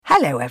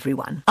Hello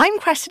everyone, I'm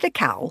Cressida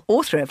Cowell,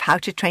 author of How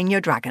to Train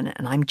Your Dragon,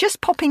 and I'm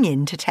just popping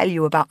in to tell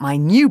you about my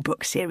new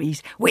book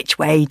series, Which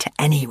Way to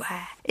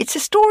Anywhere. It's a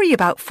story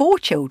about 4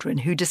 children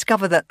who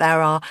discover that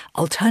there are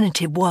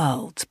alternative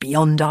worlds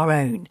beyond our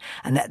own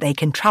and that they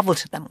can travel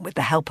to them with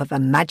the help of a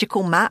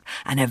magical map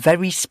and a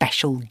very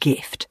special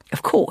gift.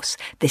 Of course,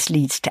 this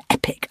leads to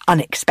epic,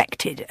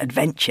 unexpected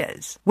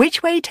adventures.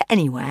 Which Way to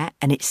Anywhere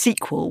and its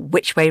sequel,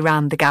 Which Way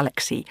Round the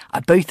Galaxy, are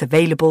both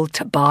available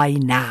to buy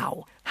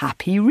now.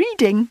 Happy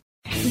reading!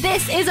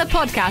 This is a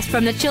podcast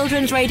from the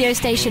children's radio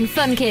station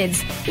Fun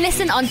Kids.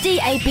 Listen on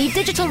DAB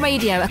digital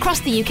radio across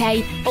the UK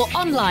or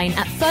online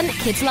at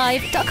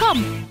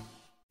funkidslive.com.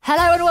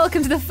 Hello and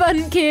welcome to the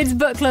Fun Kids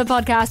Book Club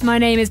podcast. My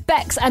name is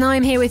Bex and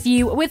I'm here with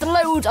you with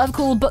loads of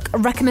cool book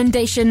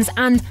recommendations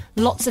and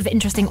lots of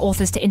interesting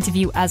authors to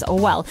interview as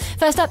well.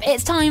 First up,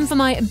 it's time for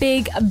my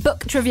big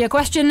book trivia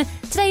question.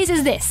 Today's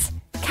is this.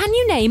 Can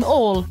you name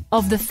all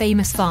of the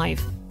famous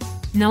 5?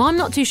 No, I'm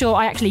not too sure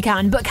I actually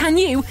can, but can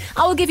you?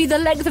 I will give you the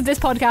length of this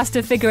podcast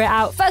to figure it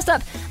out. First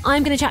up,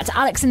 I'm going to chat to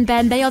Alex and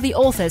Ben. They are the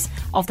authors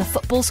of the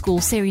Football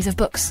School series of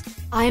books.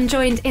 I am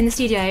joined in the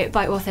studio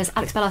by authors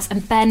Alex Bellos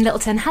and Ben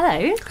Littleton.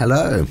 Hello.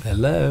 Hello.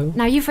 Hello.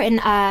 Now, you've written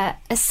a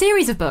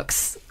series of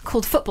books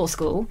called Football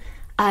School.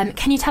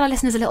 Can you tell our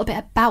listeners a little bit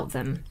about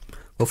them?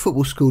 Well,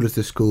 Football School is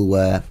the school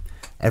where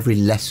every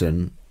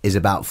lesson is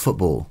about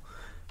football.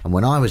 And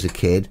when I was a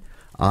kid,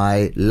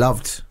 I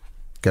loved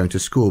going to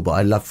school, but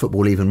I loved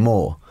football even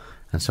more.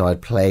 And so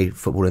I'd play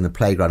football in the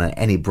playground at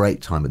any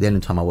break time. But the only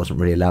time I wasn't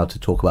really allowed to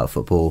talk about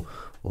football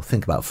or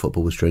think about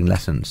football was during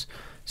lessons.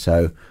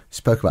 So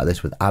spoke about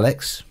this with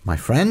Alex, my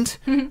friend,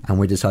 and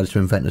we decided to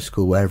invent a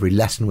school where every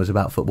lesson was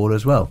about football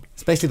as well.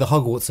 It's basically the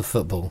Hogwarts of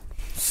football.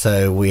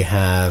 So we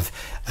have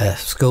a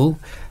school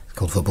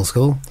called Football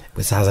School,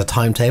 which has a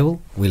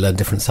timetable. We learn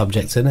different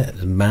subjects in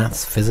it: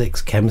 maths,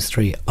 physics,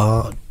 chemistry,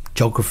 art,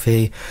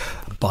 geography,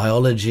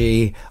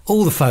 biology,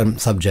 all the fun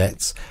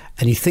subjects.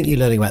 And you think you're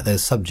learning about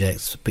those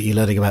subjects, but you're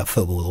learning about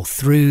football. Or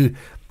through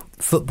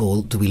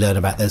football do we learn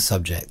about those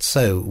subjects.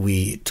 So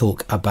we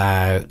talk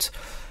about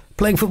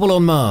playing football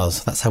on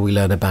Mars. That's how we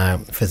learn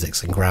about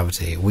physics and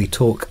gravity. We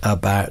talk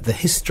about the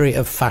history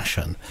of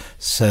fashion.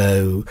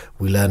 So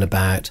we learn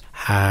about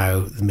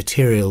how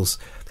the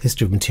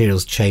history of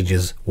materials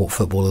changes what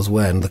footballers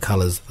wear and the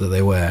colours that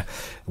they wear.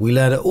 We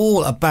learn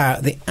all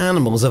about the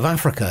animals of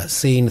Africa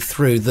seen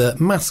through the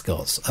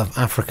mascots of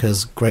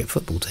Africa's great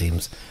football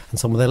teams and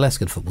some of their less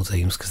good football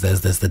teams, because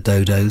there's the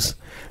dodos.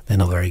 They're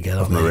not very good,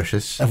 aren't they?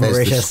 Mauritius.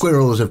 There's the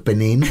Squirrels of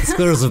Benin. The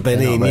Squirrels of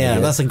Benin, yeah.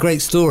 That's a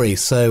great story.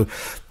 So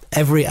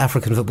every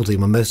African football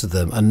team, and most of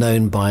them, are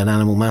known by an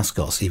animal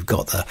mascot. So you've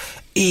got the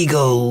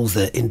eagles,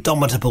 the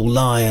indomitable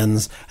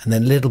lions, and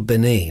then little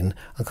Benin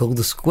are called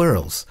the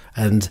squirrels.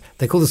 And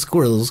they're called the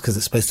squirrels because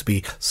it's supposed to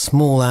be a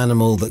small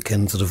animal that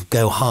can sort of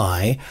go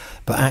high,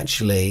 but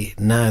actually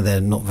now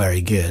they're not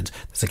very good.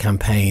 There's a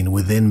campaign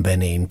within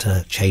Benin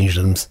to change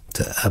them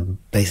to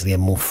basically a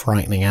more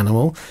frightening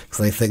animal, because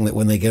they think that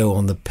when they go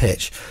on the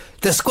pitch,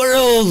 the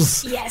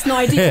squirrels! Yeah, it's no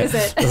idea, is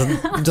it?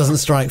 doesn't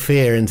strike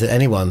fear into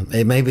anyone.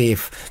 It may be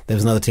if there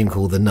was another team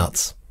called the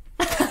Nuts.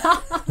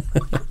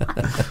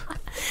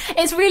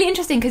 It's really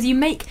interesting because you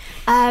make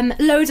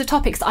loads of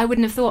topics that I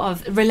wouldn't have thought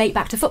of relate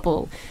back to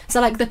football. So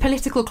like the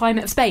political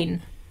climate of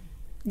Spain.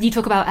 You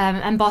talk about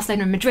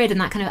Barcelona and Madrid and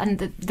that kind of, and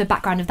the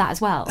background of that as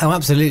well. Oh,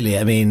 absolutely.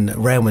 I mean,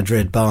 Real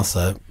Madrid,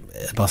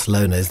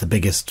 Barcelona is the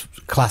biggest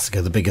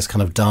Clásico, the biggest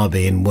kind of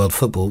derby in world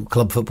football,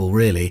 club football,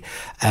 really.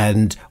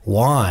 And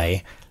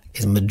why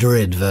is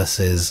Madrid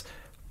versus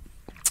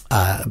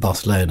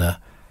Barcelona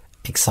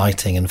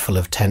exciting and full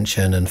of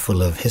tension and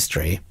full of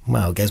history?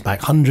 Well, it goes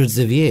back hundreds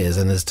of years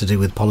and is to do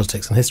with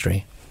politics and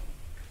history.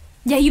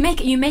 Yeah, you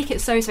make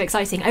it so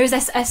exciting. Was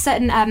there a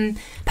certain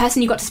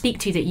person you got to speak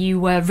to that you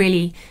were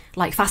really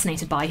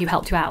fascinated by, who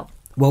helped you out?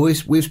 Well,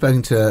 we've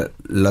spoken to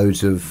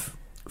loads of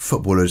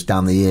footballers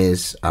down the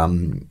years.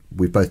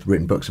 We've both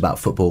written books about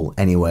football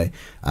anyway.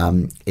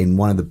 In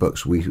one of the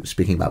books, we were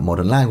speaking about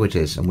modern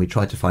languages, and we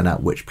tried to find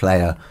out which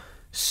player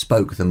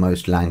spoke the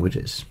most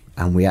languages.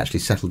 And we actually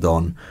settled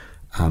on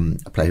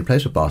a player who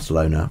plays for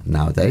Barcelona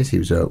nowadays. He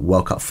was a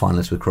World Cup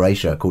finalist with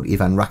Croatia, called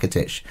Ivan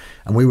Rakitic,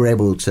 and we were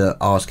able to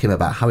ask him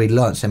about how he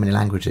learnt so many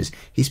languages.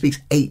 He speaks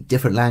 8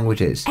 different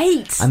languages.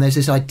 8? And there's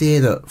this idea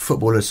that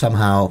footballers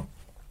somehow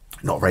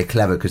not very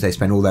clever because they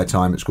spend all their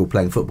time at school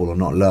playing football and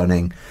not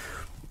learning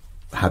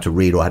how to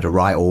read or how to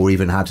write or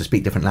even how to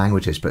speak different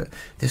languages. But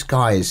this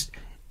guy is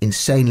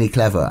insanely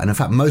clever, and in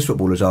fact most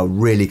footballers are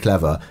really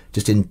clever,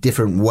 just in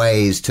different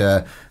ways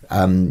to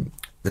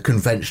the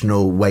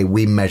conventional way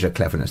we measure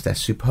cleverness. They're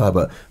superb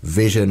at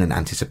vision and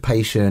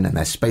anticipation, and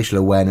their spatial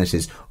awareness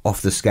is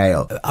off the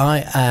scale.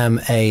 I am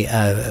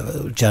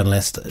a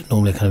journalist,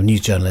 normally a kind of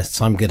news journalist,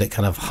 so I'm good at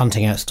kind of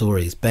hunting out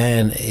stories.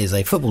 Ben is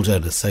a football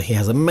journalist, so he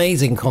has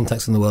amazing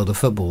contacts in the world of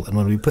football, and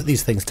when we put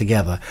these things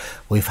together,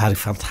 we've had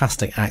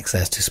fantastic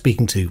access to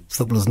speaking to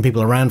footballers and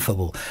people around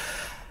football.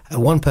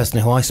 One person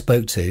who I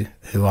spoke to,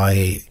 who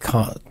I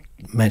can't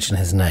mention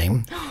his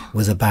name,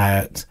 was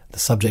about the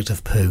subject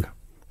of poo.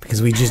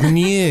 because we just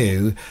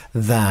knew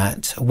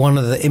that one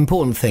of the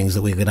important things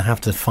that we're going to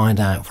have to find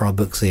out for our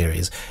book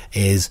series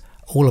is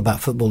all about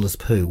footballers'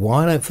 poo.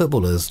 Why don't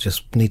footballers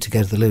just need to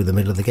go to the loo in the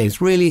middle of the game?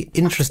 It's really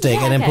interesting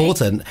and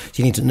important.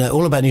 You need to know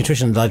all about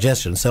nutrition and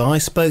digestion. So I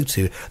spoke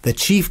to the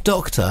chief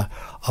doctor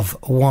of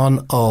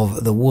one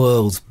of the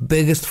world's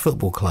biggest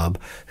football club,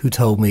 who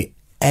told me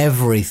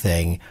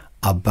everything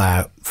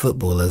about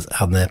footballers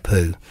and their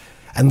poo.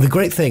 And the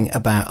great thing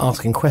about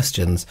asking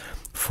questions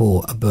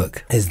for a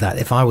book is that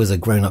if I was a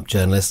grown-up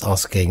journalist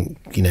asking,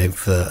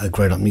 for a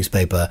grown-up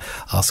newspaper,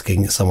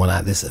 asking someone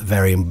at this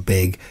very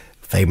big,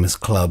 famous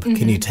club,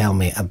 can you tell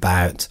me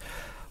about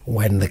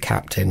when the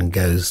captain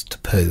goes to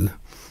poo?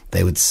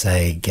 They would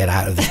say, get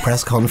out of this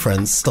press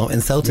conference, stop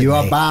insulting me. You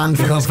are banned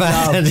from this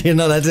club. You're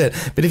not allowed to do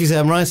it. But if you say,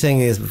 I'm writing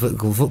this book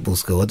called Football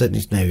School, I don't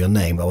need to know your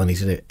name, but I need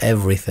to know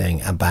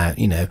everything about,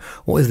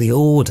 what is the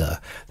order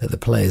that the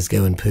players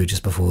go and poo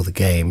just before the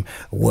game?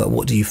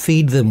 What do you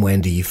feed them?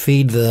 When do you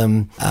feed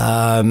them?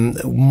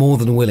 More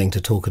than willing to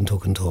talk and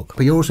talk and talk.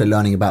 But you're also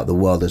learning about the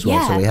world as well.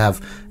 Yeah. So we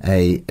have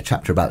a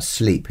chapter about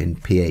sleep in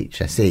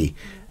PHSE,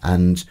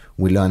 and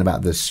we learn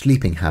about the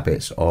sleeping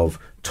habits of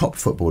top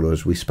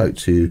footballers. We spoke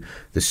to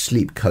the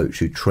sleep coach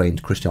who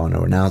trained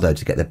Cristiano Ronaldo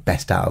to get the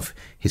best out of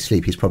his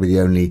sleep. He's probably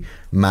the only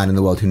man in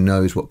the world who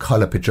knows what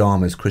colour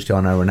pyjamas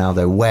Cristiano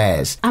Ronaldo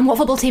wears. And what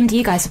football team do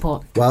you guys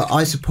support? Well,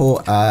 I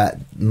support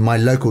my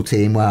local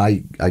team where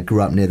I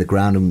grew up near the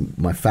ground, and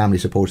my family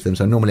supports them.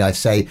 So normally I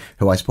say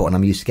who I support, and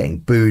I'm used to getting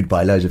booed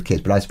by loads of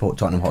kids, but I support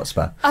Tottenham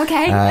Hotspur.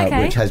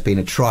 Okay. Which has been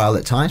a trial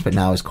at times, but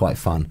now is quite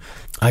fun.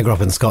 I grew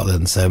up in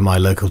Scotland, so my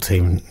local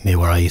team near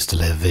where I used to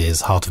live is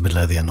Heart of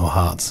Midlothian, or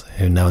Hearts,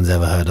 who no one's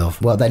ever heard of.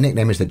 Well, their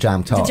nickname is the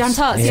Jam Tarts. The Jam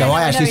Tarts, So yeah,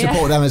 I actually I know,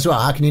 support them as well.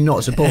 How can you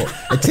not support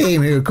a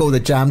team who are called the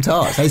Jam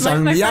Tarts? They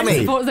sound my yummy.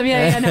 friend supports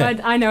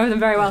them, I know them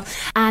very well.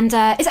 And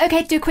is it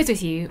okay to do a quiz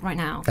with you right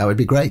now? That would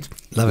be great.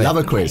 Love it. Love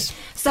a quiz.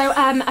 So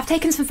I've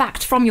taken some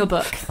facts from your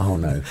book. Oh,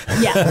 no.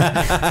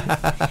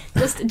 Yeah.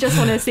 just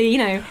want to see,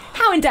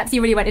 how in depth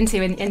you really went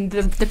into in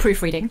the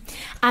proofreading.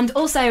 And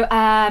also,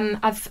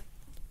 I've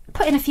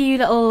put in a few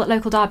little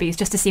local derbies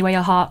just to see where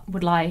your heart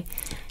would lie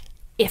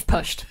if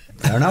pushed.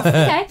 Fair enough.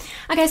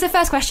 Okay, so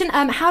first question.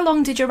 How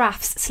long did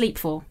giraffes sleep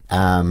for?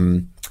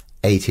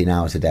 18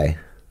 hours a day.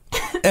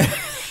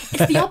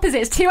 It's the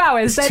opposite. It's 2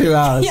 hours. It's 2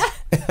 hours. Yeah.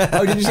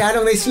 Oh, did you say how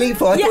long they sleep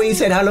for? I thought you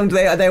said how long do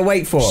they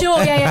awake for.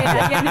 Sure,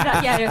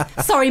 yeah.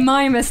 Sorry,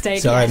 my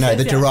mistake. Sorry,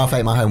 the giraffe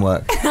ate my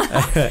homework.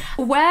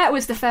 Where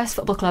was the first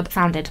football club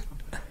founded?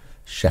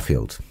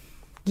 Sheffield.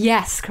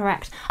 Yes,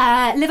 correct.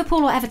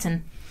 Liverpool or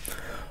Everton?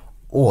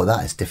 Oh,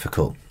 that is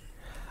difficult.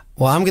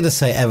 Well, I'm going to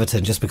say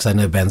Everton just because I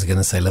know Ben's going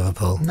to say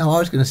Liverpool. No, I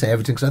was going to say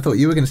Everton because I thought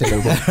you were going to say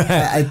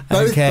Liverpool.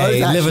 both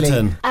actually,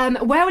 Liverton.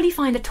 Where will you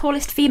find the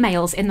tallest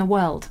females in the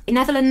world? In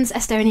Netherlands,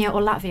 Estonia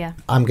or Latvia?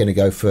 I'm going to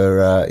go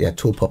for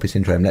tall poppy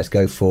syndrome. Let's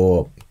go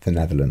for the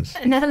Netherlands.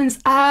 Netherlands,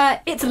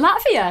 it's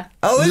Latvia.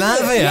 Oh,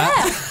 Latvia?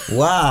 Yeah.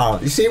 Wow.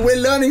 You see, we're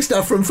learning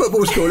stuff from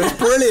football school. It's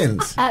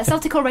brilliant.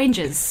 Celtic or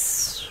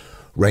Rangers?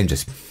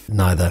 Rangers.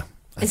 Neither.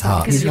 It's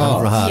hard. It's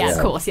hard. Yeah,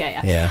 of course,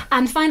 yeah. Yeah.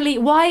 And finally,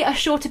 why are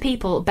shorter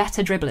people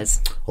better dribblers?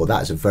 Oh,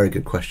 that's a very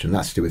good question.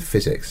 That's to do with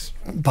physics.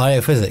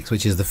 Biophysics,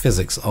 which is the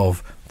physics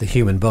of the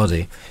human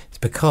body. It's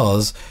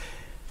because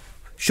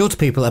shorter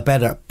people are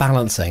better at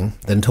balancing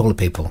than taller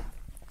people.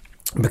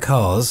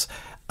 Because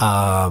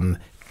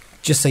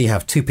just say you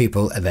have two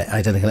people and they're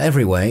identical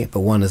every way, but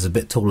one is a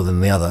bit taller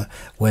than the other.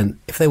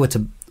 If they were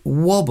to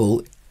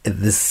wobble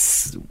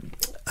this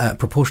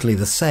proportionally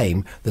the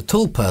same, the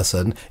tall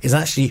person is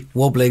actually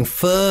wobbling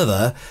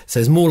further, so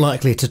is more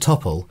likely to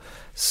topple.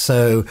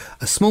 So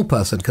a small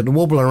person can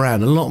wobble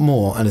around a lot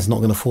more and is not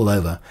going to fall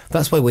over.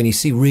 That's why when you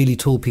see really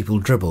tall people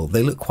dribble,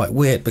 they look quite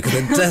weird because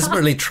they're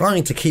desperately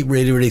trying to keep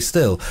really, really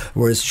still.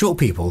 Whereas short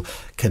people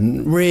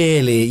can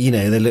really,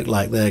 they look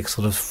like they're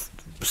sort of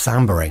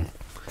sambering.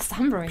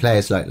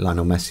 Players like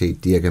Lionel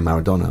Messi, Diego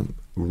Maradona,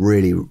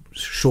 really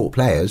short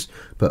players,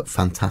 but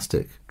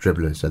fantastic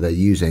dribblers. So they're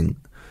using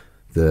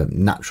the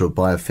natural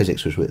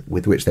biophysics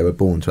with which they were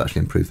born to actually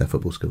improve their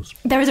football skills.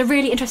 There is a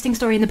really interesting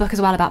story in the book as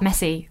well about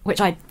Messi,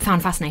 which I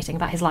found fascinating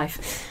about his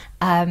life.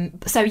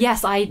 So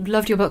yes, I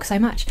loved your book so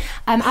much.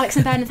 Alex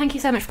and Ben, thank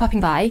you so much for popping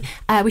by.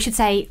 We should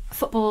say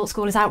Football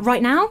School is out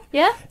right now,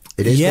 yeah?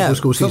 It is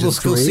Football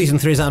School Season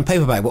 3 is out in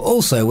paperback, but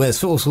also where's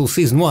Football School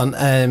Season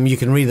 1, you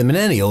can read them in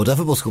any order.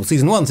 Football School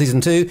Season 1, Season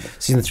 2,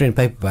 Season 3 in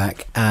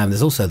paperback.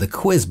 There's also the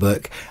quiz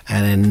book,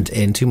 and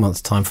in 2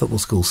 months' time, Football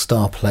School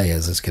Star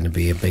Players is going to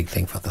be a big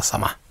thing for the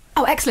summer.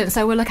 Oh, excellent.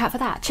 So we'll look out for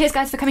that. Cheers,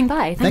 guys, for coming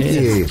by. Thank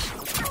you.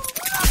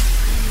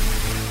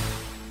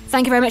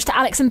 Thank you very much to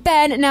Alex and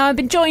Ben. Now I've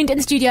been joined in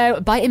the studio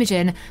by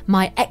Imogen,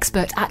 my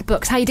expert at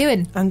books. How are you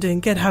doing? I'm doing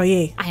good. How are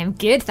you? I am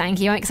good,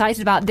 thank you. I'm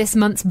excited about this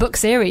month's book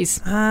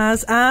series.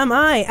 As am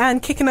I. And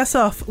kicking us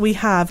off, we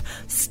have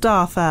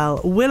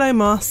Starfell, Willow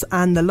Moss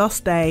and the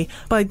Lost Day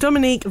by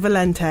Dominique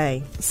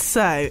Valente.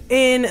 So,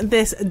 in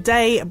this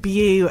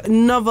debut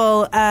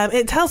novel,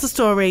 it tells the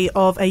story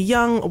of a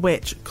young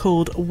witch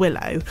called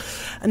Willow.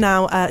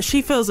 Now,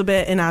 she feels a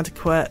bit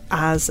inadequate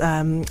as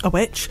a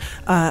witch.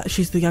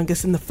 She's the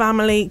youngest in the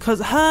family because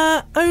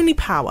her only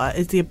power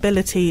is the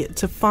ability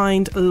to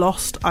find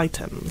lost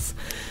items.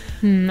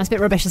 That's a bit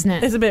rubbish, isn't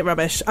it? It's a bit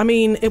rubbish. I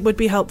mean, it would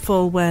be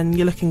helpful when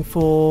you're looking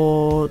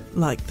for,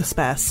 like, the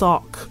spare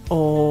sock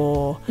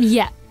or...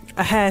 Yeah.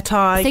 A hair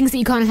tie. Things that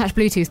you can't attach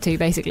Bluetooth to,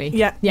 basically.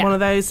 Yeah, one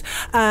of those.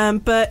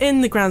 But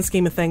in the grand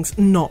scheme of things,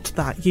 not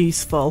that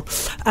useful.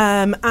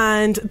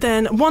 And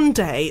then one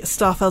day,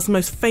 Starfell's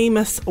most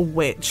famous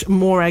witch,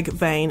 Morag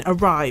Vane,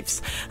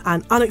 arrives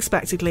and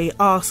unexpectedly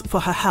asks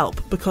for her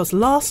help because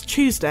last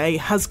Tuesday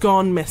has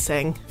gone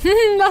missing.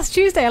 Last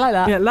Tuesday, I like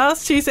that. Yeah,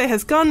 last Tuesday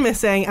has gone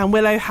missing and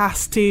Willow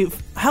has to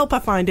help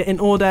her find it in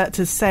order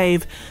to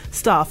save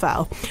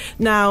Starfell.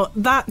 Now,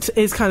 that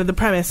is kind of the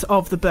premise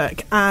of the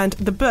book. And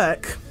the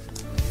book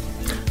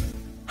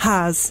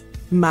has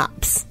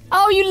maps.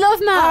 Oh, you love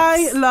maps.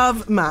 I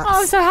love maps. Oh,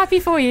 I'm so happy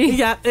for you.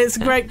 Yeah, it's a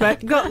great book.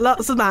 Got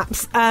lots of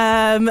maps.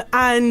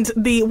 And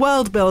the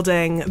world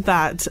building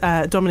that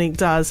Dominique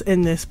does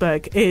in this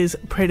book is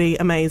pretty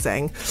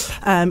amazing.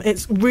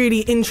 It's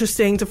really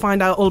interesting to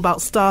find out all about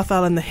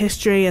Starfell and the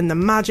history and the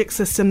magic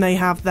system they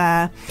have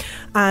there.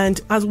 And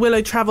as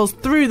Willow travels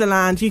through the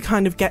land, you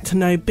kind of get to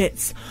know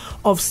bits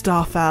of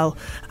Starfell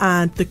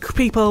and the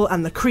people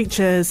and the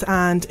creatures,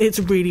 and it's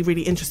a really,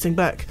 really interesting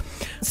book.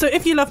 So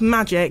if you love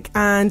magic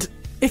and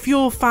if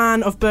you're a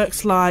fan of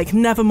books like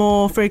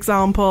Nevermore, for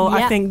example,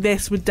 I think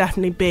this would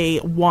definitely be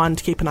one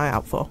to keep an eye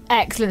out for.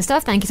 Excellent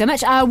stuff. Thank you so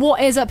much.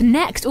 What is up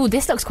next? Oh,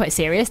 this looks quite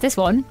serious, this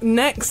one.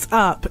 Next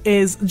up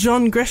is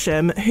John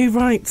Grisham, who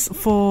writes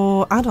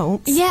for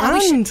adults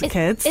and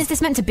kids. Is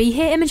this meant to be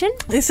here, Imogen?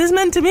 This is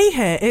meant to be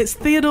here. It's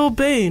Theodore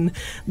Boone,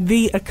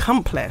 The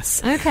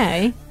Accomplice.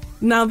 Okay.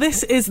 Now,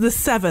 this is the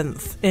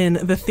 7th in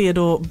the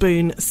Theodore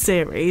Boone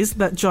series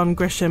that John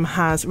Grisham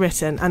has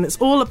written, and it's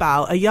all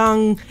about a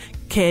young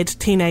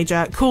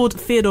teenager called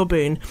Theodore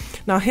Boone.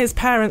 Now, his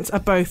parents are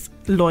both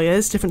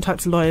lawyers, different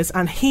types of lawyers,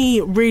 and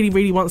he really,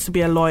 really wants to be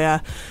a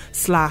lawyer/judge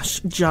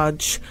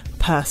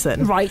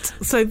person. Right.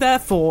 So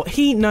therefore,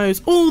 he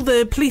knows all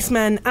the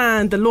policemen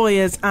and the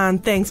lawyers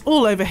and things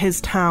all over his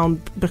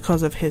town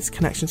because of his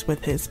connections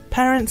with his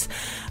parents.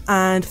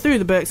 And through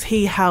the books,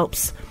 he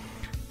helps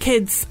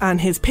kids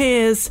and his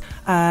peers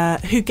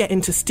who get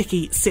into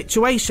sticky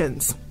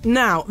situations.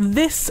 Now,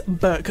 this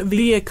book,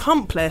 The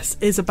Accomplice,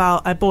 is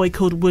about a boy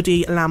called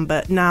Woody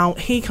Lambert. Now,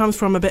 he comes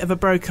from a bit of a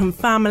broken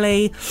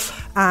family,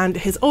 and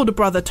his older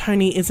brother,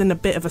 Tony, is in a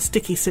bit of a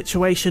sticky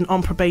situation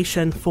on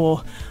probation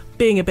for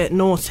being a bit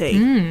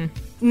naughty.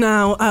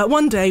 Now,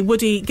 one day,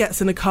 Woody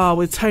gets in a car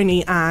with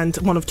Tony and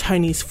one of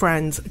Tony's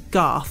friends,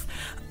 Garth.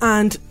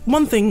 And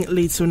one thing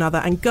leads to another,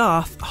 and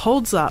Garth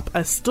holds up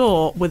a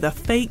store with a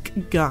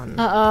fake gun.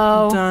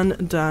 Uh-oh.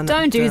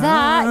 Don't do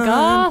that,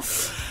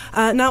 Garth.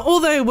 Now,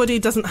 although Woody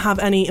doesn't have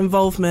any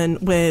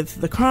involvement with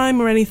the crime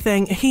or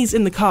anything, he's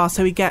in the car,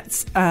 so he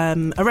gets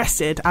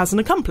arrested as an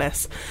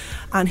accomplice.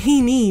 And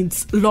he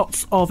needs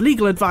lots of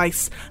legal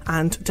advice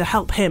and to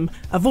help him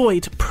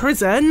avoid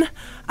prison.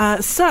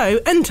 So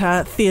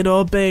enter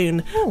Theodore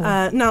Boone.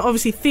 Now,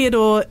 obviously,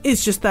 Theodore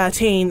is just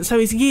 13, so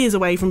he's years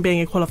away from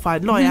being a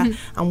qualified lawyer,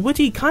 and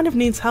Woody kind of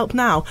needs help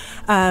now,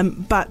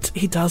 but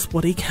he does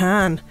what he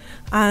can.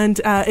 And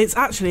it's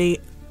actually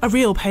a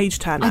real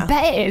page-turner. I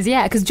bet it is,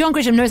 yeah, because John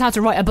Grisham knows how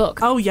to write a book.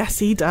 Oh, yes,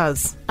 he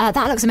does. That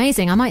looks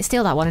amazing. I might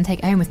steal that one and take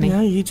it home with me.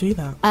 Yeah, you do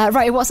that.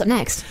 Right, what's up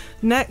next?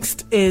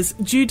 Next is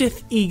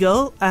Judith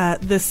Eagle,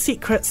 The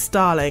Secret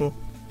Starling.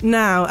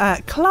 Now,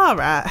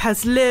 Clara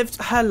has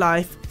lived her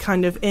life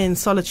kind of in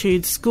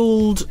solitude,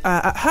 schooled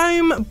at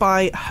home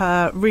by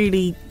her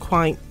really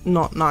quite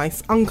not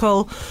nice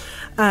uncle,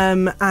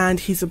 and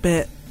he's a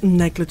bit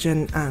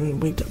negligent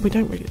and we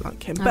don't really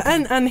like him. Okay. But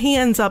and he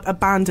ends up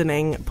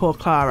abandoning poor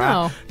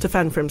Clara to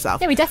fend for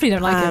himself. Yeah, we definitely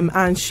don't like him.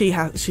 And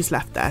she's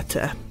left there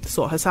to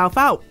sort herself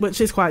out, which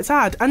is quite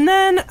sad. And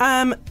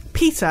then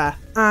Peter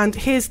and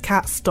his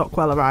cat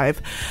Stockwell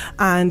arrive,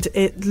 and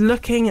it's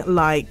looking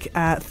like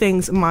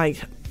things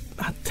might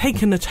have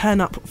taken a turn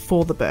up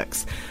for the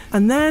books.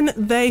 And then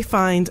they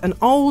find an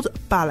old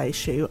ballet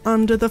shoe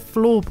under the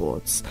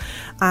floorboards,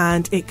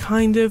 and it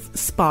kind of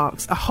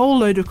sparks a whole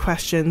load of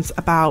questions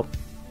about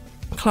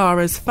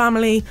Clara's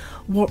family,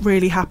 what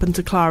really happened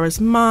to Clara's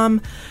mum,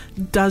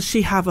 does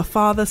she have a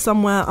father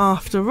somewhere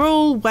after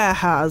all, where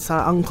has her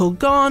uncle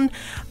gone,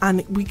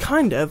 and we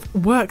kind of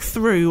work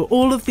through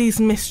all of these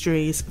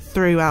mysteries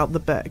throughout the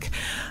book,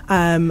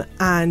 and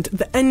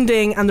the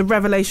ending and the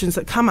revelations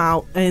that come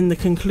out in the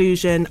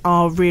conclusion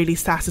are really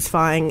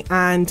satisfying,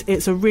 and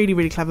it's a really,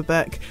 really clever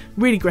book,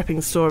 really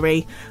gripping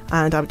story,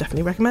 and I would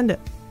definitely recommend it.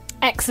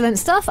 Excellent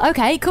stuff.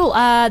 Okay, cool.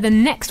 The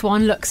next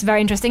one looks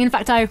very interesting. In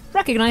fact, I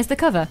recognise the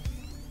cover.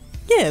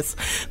 Yes.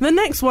 The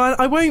next one,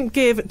 I won't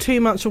give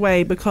too much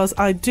away because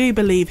I do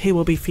believe he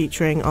will be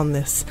featuring on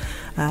this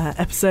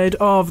episode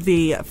of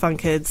the Fun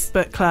Kids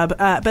Book Club.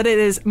 But it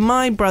is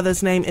My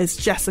Brother's Name is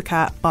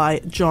Jessica by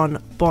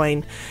John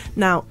Boyne.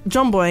 Now,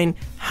 John Boyne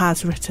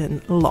has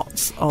written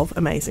lots of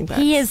amazing books.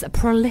 He is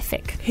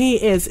prolific.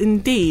 He is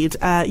indeed.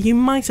 You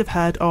might have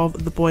heard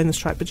of The Boy in the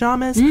Striped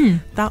Pyjamas.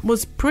 That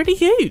was pretty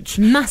huge.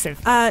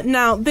 Massive.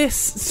 Now, this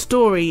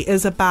story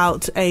is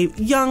about a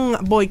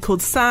young boy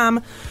called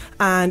Sam,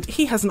 and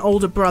he has an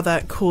older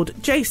brother called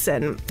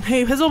Jason,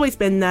 who has always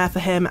been there for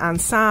him, and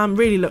Sam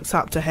really looks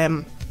up to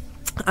him,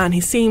 and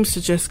he seems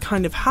to just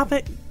kind of have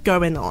it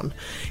going on.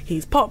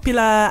 He's popular,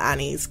 and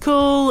he's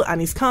cool,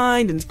 and he's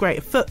kind, and he's great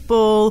at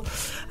football,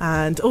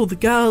 and all the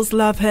girls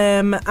love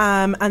him,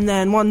 and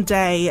then one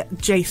day,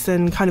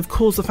 Jason kind of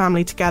calls the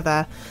family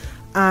together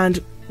and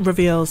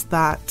reveals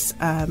that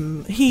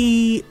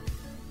he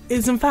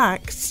is, in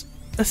fact,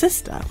 a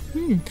sister.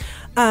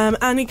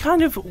 And he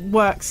kind of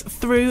works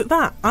through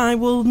that. I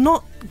will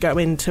not go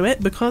into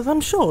it because I'm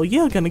sure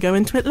you're going to go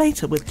into it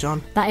later with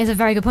John. That is a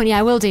very good point. Yeah,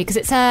 I will do, because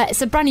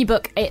it's a brand new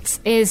book. It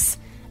is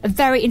a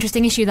very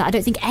interesting issue that I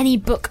don't think any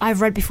book I've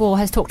read before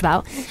has talked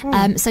about.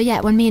 So yeah,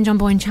 when me and John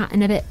Boyne chat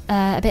in a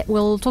bit,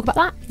 we'll talk about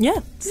that. Yeah.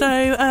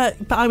 So,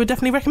 but I would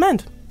definitely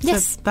recommend.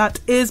 Yes. So that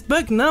is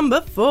book number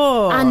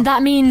 4. And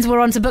that means we're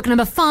on to book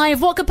number 5.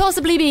 What could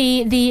possibly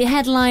be the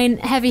headline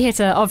heavy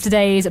hitter of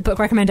today's book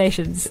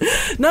recommendations?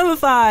 Number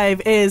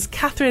 5 is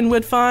Catherine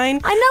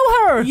Woodfine. I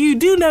know her! You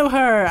do know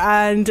her,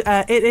 and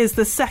it is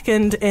the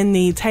second in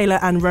the Taylor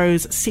and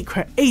Rose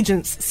Secret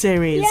Agents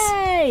series.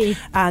 Yay!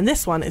 And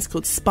this one is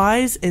called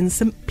Spies in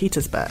St.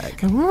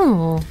 Petersburg.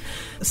 Ooh.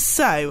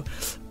 So,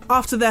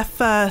 after their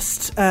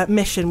first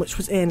mission, which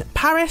was in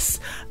Paris,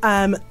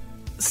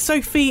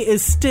 Sophie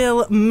is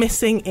still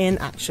missing in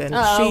action.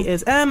 Uh-oh. She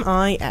is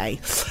MIA.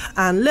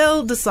 And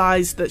Lil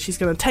decides that she's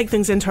going to take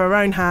things into her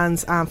own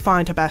hands and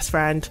find her best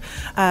friend.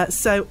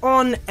 So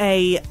on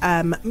a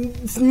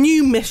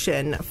new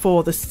mission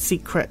for the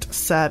Secret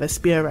Service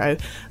Bureau,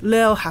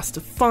 Lil has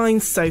to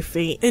find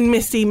Sophie in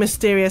misty,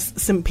 mysterious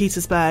St.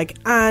 Petersburg,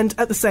 and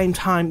at the same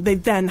time they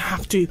then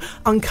have to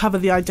uncover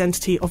the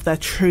identity of their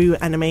true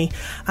enemy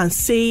and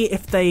see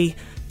if they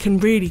can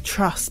really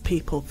trust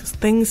people, because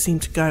things seem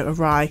to go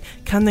awry.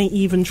 Can they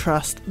even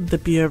trust the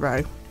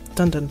Bureau?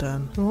 Dun dun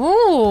dun.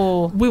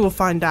 Ooh. We will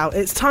find out.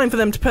 It's time for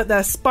them to put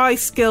their spy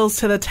skills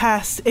to the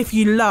test. If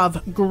you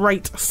love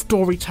great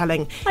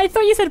storytelling. I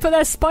thought you said put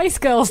their Spice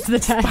Girls to the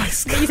test.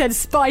 Spice Girls. You said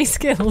spy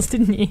skills,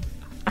 didn't you?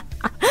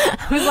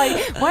 I was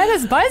like, why are there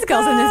Spice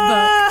Girls in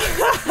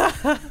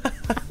this book?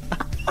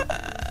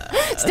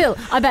 Still,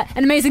 I bet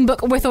an amazing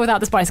book with or without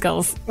the Spice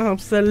Girls.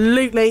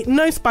 Absolutely.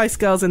 No Spice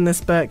Girls in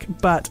this book,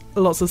 but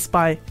lots of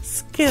spy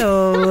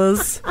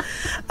skills.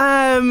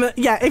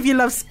 Yeah, if you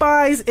love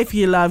spies, if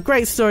you love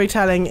great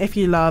storytelling, if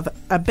you love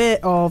a bit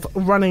of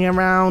running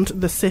around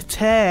the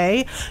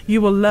city,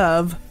 you will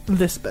love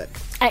this book.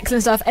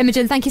 Excellent stuff.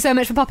 Imogen, thank you so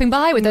much for popping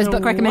by with those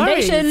book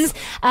recommendations.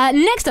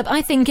 Next up,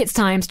 I think it's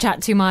time to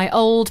chat to my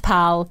old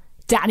pal,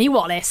 Danny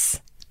Wallace.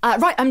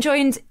 Right, I'm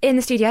joined in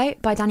the studio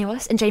by Danny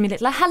Wallace and Jamie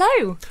Littler.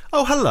 Hello.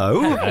 Oh,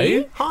 hello.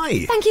 Hey.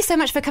 Hi. Thank you so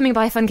much for coming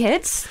by, Fun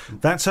Kids.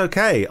 That's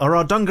okay. Are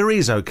our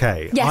dungarees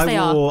okay? Yes, they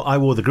are. I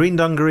wore the green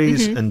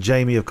dungarees, and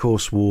Jamie, of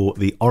course, wore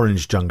the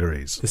orange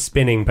dungarees. The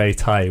spinning bow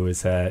tie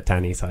was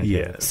Danny's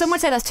idea. Yes. Some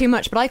would say that's too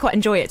much, but I quite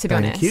enjoy it, to be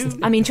Thank honest. you.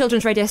 I mean,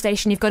 children's radio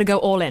station, you've got to go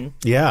all in.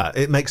 Yeah,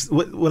 it makes...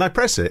 When I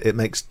press it, it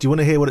makes... Do you want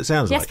to hear what it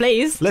sounds like? Yes,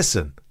 please.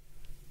 Listen.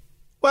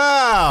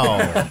 Wow.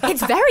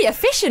 It's very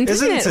efficient,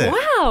 isn't Isn't it?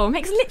 Wow,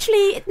 makes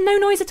literally no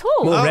noise at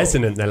all. More Oh.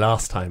 resonant than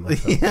last time, I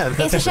thought. Yeah.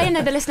 It's a shame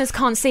that the listeners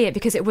can't see it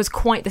because it was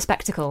quite the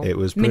spectacle. It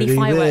was mini pretty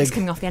fireworks big.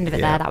 coming off the end of it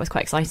Yeah. there. That was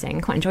quite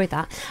exciting. Quite enjoyed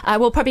that.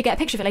 We'll probably get a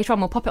picture of it later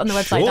on. We'll pop it on the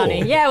website, Sure.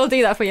 Danny. Yeah, we'll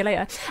do that for you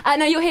later.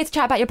 No, you're here to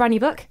chat about your brand new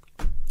book.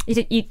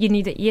 You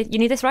need it. You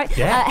need this, right?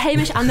 Yeah.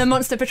 Hamish and the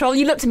Monster Patrol.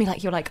 You looked at me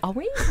like you're like, are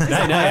we? No,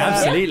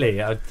 absolutely.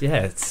 Yeah,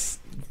 it's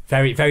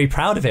very, very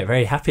proud of it.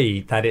 Very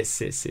happy that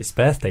it's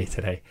birthday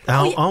today.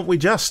 Aren't we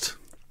just?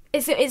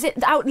 Is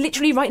it out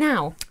literally right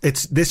now?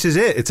 This is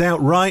it. It's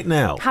out right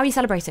now. How are you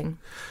celebrating?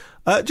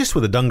 Just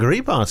with a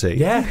dungaree party.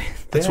 Yeah,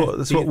 That's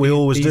what we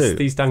always do.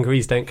 These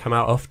dungarees don't come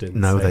out often.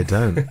 No, so. they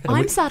don't.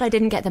 I'm sad I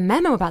didn't get the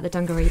memo about the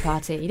dungaree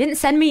party. You didn't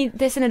send me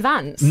this in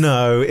advance.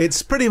 No,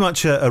 it's pretty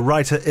much a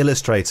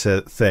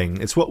writer-illustrator thing.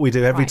 It's what we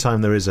do every Right.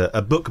 time there is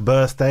a book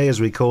birthday, as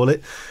we call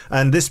it.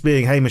 And this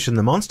being Hamish and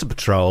the Monster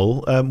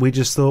Patrol, we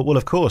just thought, well,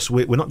 of course,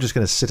 we're not just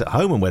going to sit at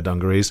home and wear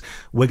dungarees.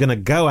 We're going to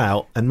go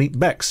out and meet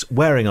Bex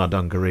wearing our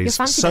dungarees.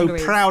 Your fancy So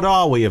dungarees. proud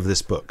are we of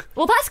this book.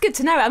 Well, that's good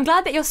to know. I'm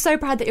glad that you're so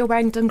proud that you're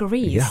wearing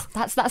dungarees. Yeah.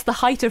 That's the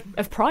height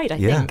of pride, I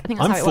Yeah, think. I think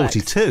that's I'm how it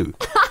works. 42.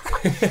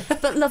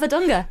 But love a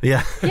dunga.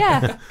 Yeah.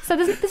 Yeah. So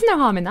there's no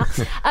harm in that.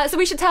 So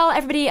we should tell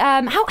everybody,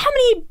 how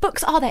many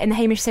books are there in the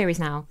Hamish series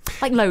now?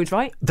 Like loads,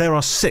 right? There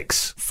are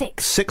 6.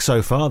 6. 6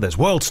 so far. There's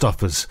World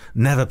Stoppers,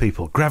 Never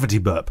People, Gravity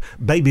Burp,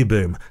 Baby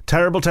Boom,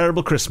 Terrible,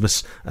 Terrible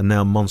Christmas, and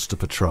now Monster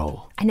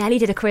Patrol. I nearly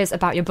did a quiz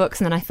about your books,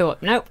 and then I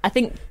thought, nope, I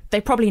think they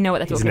probably know what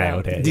they're He's talking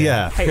nailed about. it.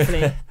 Yeah.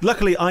 Hopefully.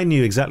 Luckily, I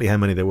knew exactly how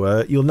many there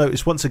were. You'll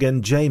notice once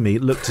again, Jamie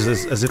looked as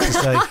if to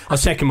say, I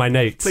was checking my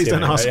notes. Please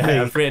don't ask me.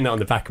 I've written it on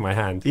the back of my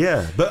hand.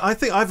 yeah. But I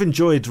think I've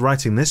enjoyed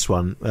writing this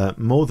one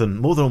more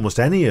than almost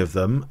any of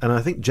them. And I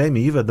think,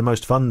 Jamie, you've had the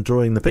most fun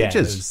drawing the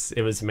pictures.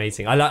 Yeah, it was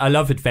amazing. I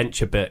love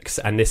adventure books,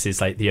 and this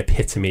is like the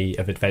epitome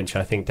of adventure.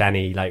 I think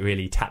Danny like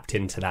really tapped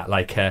into that,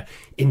 like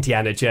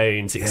Indiana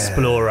Jones,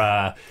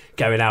 explorer,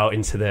 going out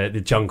into the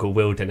jungle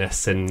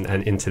wilderness and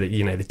into the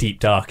the deep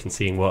dark and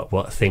seeing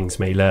what things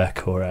may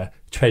lurk or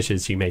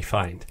treasures you may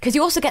find. Because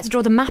you also get to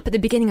draw the map at the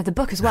beginning of the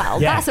book as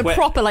well. Yeah, That's a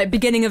proper like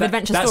beginning of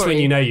adventure that's story.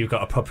 when you know you've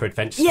got a proper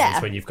adventure story. Yeah.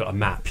 Is when you've got a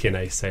map,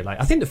 So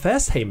like I think the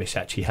first Hamish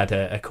actually had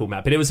a cool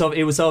map, but it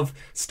was of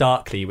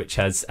Starkley, which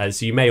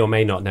as you may or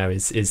may not know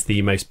is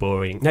the most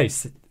boring. No,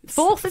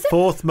 Fourth, is it?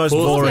 Fourth most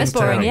Fourth boring most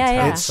boring, town.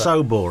 yeah. It's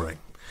so boring.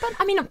 But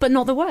I mean, but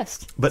not the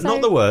worst. But not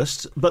the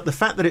worst. But the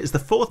fact that it's the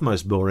fourth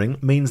most boring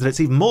means that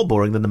it's even more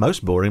boring than the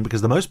most boring,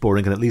 because the most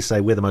boring can at least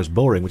say we're the most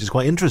boring, which is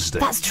quite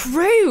interesting. That's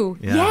true.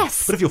 Yeah.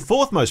 Yes. But if you're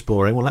fourth most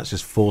boring, well, that's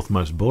just fourth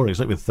most boring. It's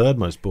not even third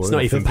most boring. it's not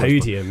or even fifth most boring.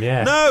 podium.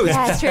 Yeah. No, it's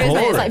Yeah, it's true. Isn't it?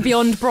 boring. It's like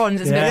beyond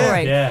bronze. It's a bit Yeah,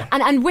 boring. yeah.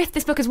 And with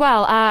this book as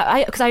well,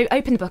 because I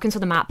opened the book and saw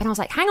the map, and I was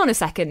like, hang on a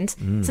second,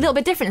 it's a little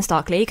bit different in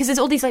Starkley because there's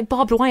all these like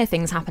barbed wire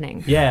things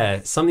happening. Yeah,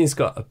 something's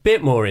got a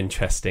bit more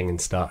interesting in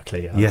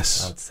Starkley.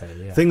 Yes. I'd say.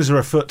 Yeah. Things are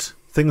afoot.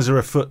 Things are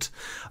afoot.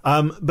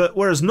 But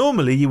whereas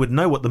normally you would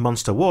know what the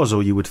monster was,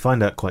 or you would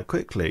find out quite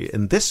quickly,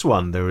 in this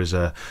one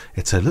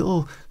it's a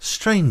little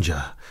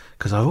stranger,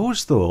 because I've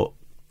always thought,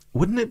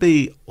 wouldn't it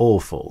be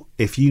awful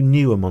if you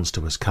knew a monster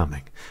was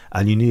coming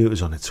and you knew it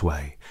was on its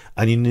way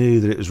and you knew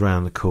that it was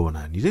round the corner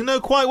and you didn't know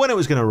quite when it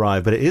was going to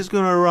arrive, but it is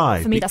going to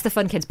arrive. For me, that's the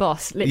Fun Kids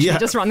boss, literally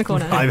just around the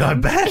corner. I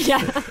bet.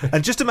 Yeah.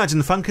 And just imagine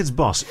the Fun Kids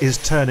boss is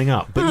turning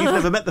up, but you've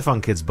never met the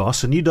Fun Kids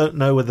boss, and you don't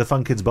know whether the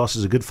Fun Kids boss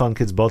is a good Fun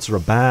Kids boss or a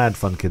bad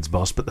Fun Kids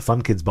boss, but the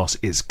Fun Kids boss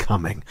is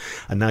coming.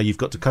 And now you've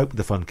got to cope with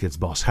the Fun Kids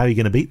boss. How are you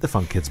going to beat the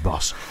Fun Kids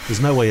boss?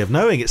 There's no way of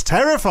knowing. It's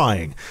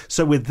terrifying.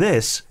 So with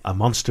this, a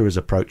monster is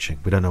approaching.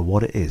 We don't know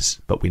what it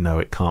is, but we know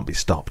it can't be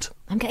stopped.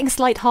 I'm getting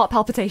slight heart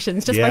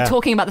palpitations just by Yeah.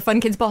 talking about the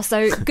Fun Kids boss,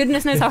 so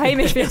goodness knows how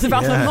Hamish feels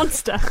about the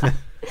monster.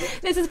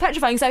 This is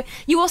petrifying. So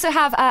you also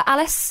have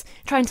Alice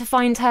trying to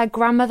find her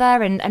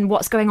grandmother and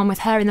what's going on with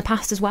her in the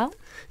past as well.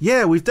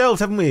 Yeah, we've delved,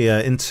 haven't we,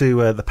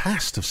 into the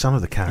past of some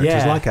of the characters,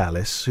 Yeah. like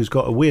Alice, who's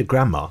got a weird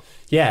grandma.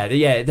 Yeah.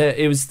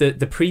 It was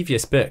the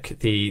previous book,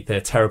 the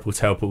Terrible,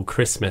 Terrible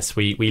Christmas.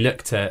 We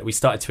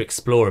started to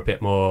explore a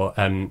bit more,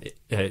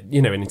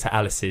 into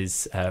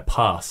Alice's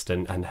past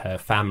and her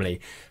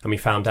family, and we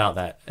found out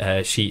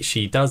that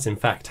she does in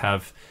fact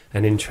have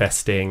an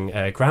interesting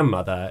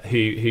grandmother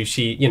who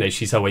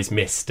she's always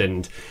missed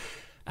and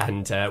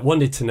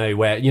wanted to know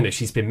where,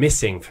 she's been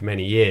missing for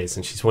many years,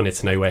 and she's wanted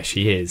to know where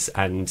she is,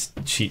 and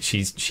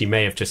she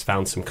may have just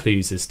found some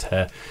clues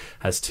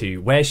as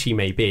to where she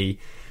may be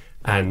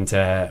and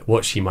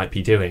what she might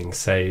be doing.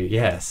 So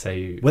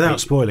Without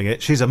spoiling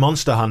it, she's a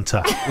monster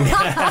hunter.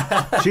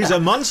 She's a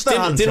monster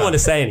hunter. didn't want to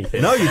say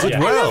anything. No, you did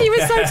well. He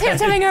was so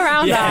tiptoeing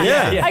around Yeah,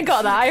 that. yeah. I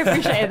got that. I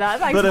appreciate that.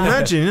 Thanks. But Matt.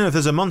 imagine, if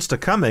there's a monster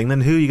coming,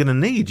 then who are you going to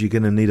need? You're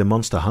going to need a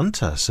monster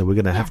hunter. So we're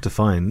going to have to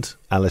find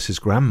Alice's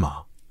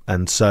grandma.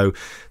 And so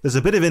there's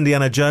a bit of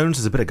Indiana Jones,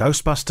 there's a bit of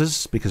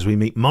Ghostbusters, because we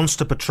meet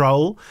Monster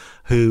Patrol,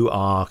 who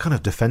are kind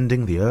of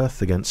defending the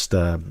Earth against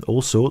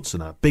all sorts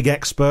and are big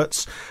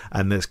experts.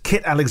 And there's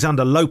Kit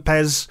Alexander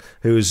Lopez,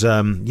 who's,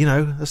 a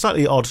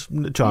slightly odd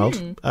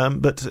child,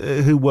 but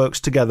who works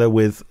together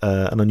with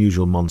an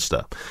unusual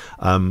monster.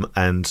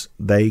 And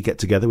they get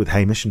together with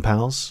Hamish and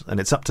pals, and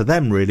it's up to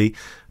them, really,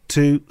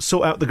 to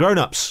sort out the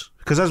grown-ups.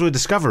 Because as we're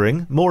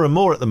discovering more and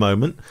more at the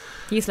moment...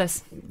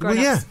 Useless.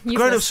 Grown-ups,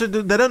 Useless.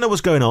 they don't know what's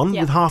going on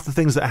Yeah. with half the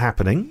things that are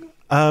happening.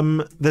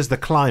 There's the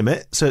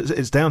climate, so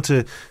it's down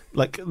to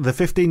like the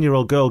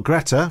 15-year-old girl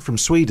Greta from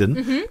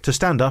Sweden to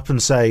stand up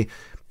and say,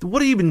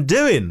 "What have you been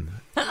doing?"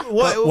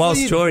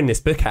 Whilst drawing this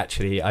book,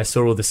 actually, I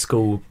saw all the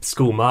school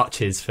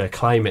marches for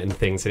climate and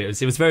things, and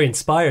it was very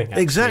inspiring.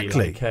 Actually.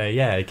 Exactly.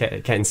 Like,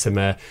 getting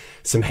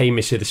some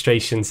Hamish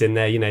illustrations in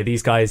there.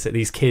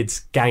 These kids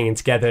ganging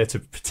together to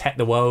protect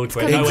the world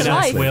where no one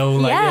else will.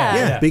 Like,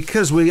 Yeah.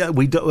 Because we're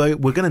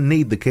going to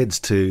need the kids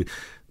to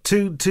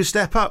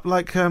step up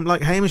like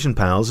Hamish and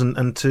pals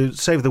and to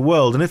save the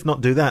world, and if not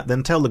do that,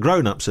 then tell the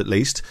grown-ups at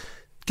least,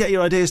 get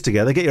your ideas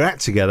together, get your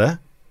act together.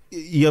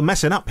 You're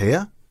messing up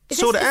here.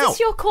 Sort it Is out. this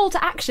your call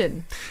to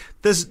action?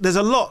 There's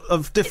a lot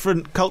of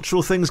different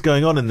cultural things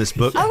going on in this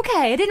book.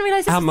 Okay, I didn't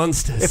realise this. Our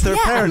monsters. If there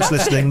are parents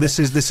listening, this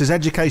is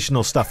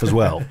educational stuff as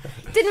well.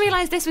 Didn't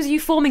realise this was you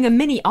forming a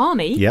mini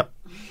army. Yep.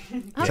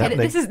 Okay,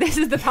 Exactly. this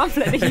is the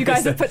pamphlet that you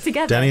guys have put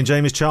together. Danny and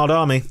Jamie's Child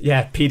Army.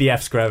 Yeah,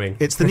 PDF's growing.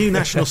 It's the new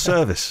national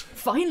service.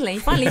 Finally,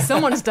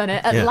 someone's done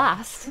it at Yeah.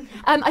 last.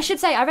 I should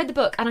say, I read the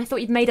book and I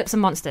thought you'd made up some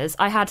monsters.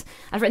 I've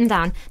written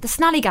down the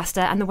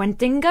Snallygaster and the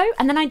Wendigo,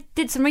 and then I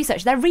did some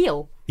research. They're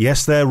real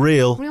Yes, they're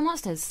real.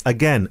 monsters.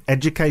 Again,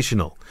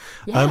 educational.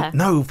 Yeah.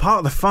 No, part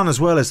of the fun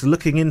as well is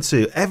looking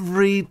into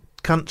every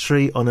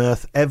country on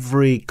Earth,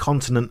 every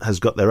continent has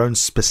got their own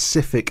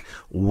specific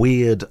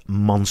weird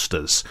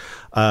monsters.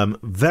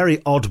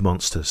 Very odd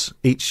monsters,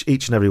 each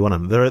and every one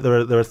of them.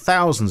 There are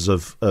thousands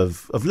of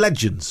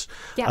legends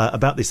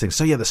about these things.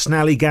 So yeah, the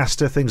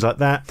Snallygaster, things like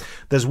that.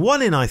 There's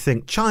one in, I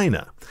think,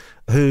 China,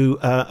 who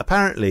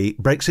apparently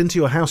breaks into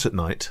your house at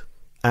night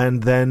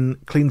and then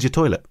cleans your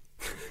toilet.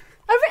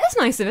 Oh, that's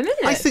nice of him,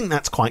 isn't it? I think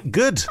that's quite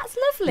good. That's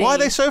lovely. Why are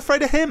they so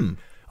afraid of him?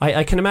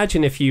 I can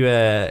imagine if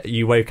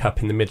you woke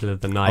up in the middle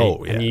of the night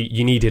and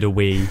you needed a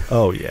wee.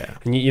 Oh, yeah.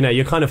 And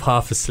you're kind of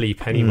half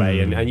asleep anyway,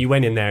 and you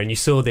went in there and you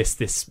saw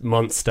this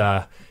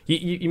monster.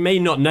 You may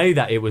not know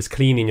that it was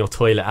cleaning your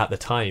toilet at the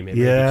time. It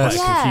may be quite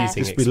a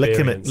confusing Just be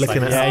licking it.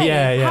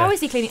 Yeah. How is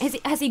he cleaning?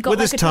 Has he got With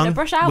like his a tongue. toilet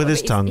brush out? With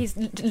his tongue. He's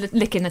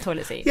licking the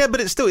toilet seat. Yeah, but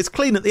it's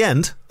clean at the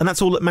end, and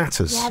that's all that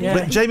matters. Yeah.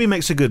 But Jamie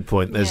makes a good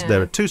point.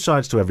 There are two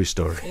sides to every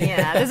story.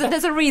 Yeah,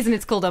 there's a reason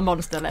it's called a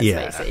monster, let's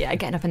face it. Yeah,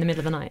 getting up in the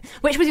middle of the night.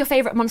 Which was your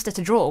favourite monster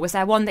to draw? Was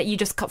there one that you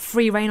just got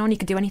free reign on, you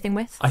could do anything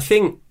with? I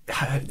think...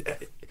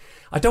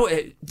 I don't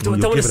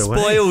want to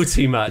spoil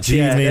too much.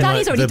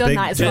 Danny's already done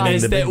that as well.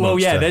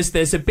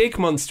 There's a big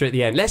monster at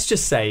the end. Let's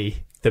just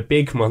say the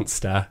big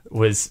monster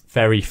was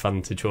very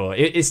fun to draw.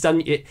 It's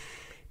done...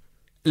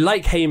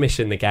 Like Hamish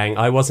and the gang,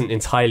 I wasn't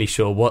entirely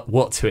sure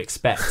what to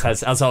expect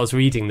as I was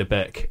reading the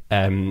book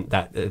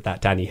that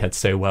Danny had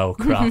so well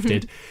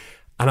crafted.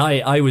 And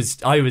I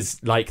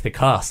was like the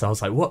cast. I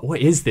was like, what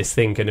is this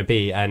thing going to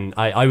be? And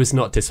I was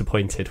not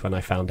disappointed when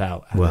I found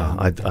out. Well,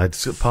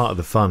 part of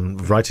the fun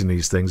of writing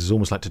these things is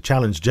almost like to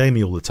challenge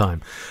Jamie all the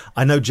time.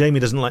 I know Jamie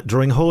doesn't like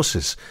drawing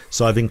horses,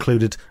 so I've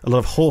included a lot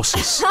of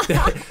horses.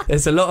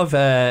 There's a lot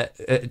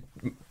of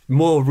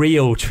more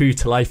real,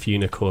 true-to-life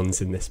unicorns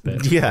in this book.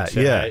 Yeah.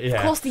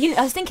 Of course,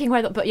 I was thinking,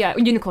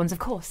 unicorns, of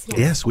course.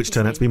 Yes, which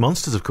turn out to be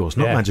monsters, of course,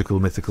 not magical,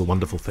 mythical,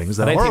 wonderful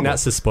things. I don't think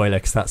that's a spoiler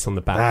because that's on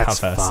the back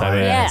cover.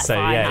 Fine.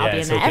 I'll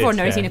be in there. Everyone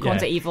knows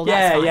unicorns are evil.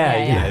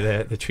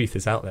 The truth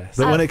is out there.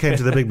 But when it came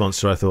to the big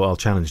monster, I thought I'll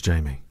challenge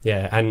Jamie.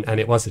 Yeah, and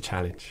it was a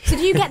challenge. So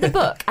do you get the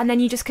book and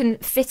then you just can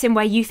fit in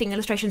where you think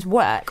illustrations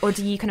work, or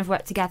do you kind of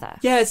work together?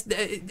 Yeah,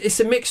 it's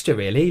a mixture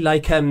really.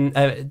 Like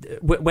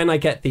when I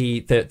get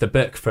the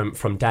book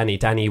from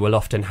Danny will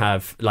often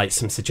have like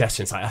some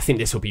suggestions. Like, I think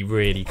this will be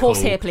really cool. Horse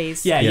here,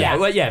 please. Yeah.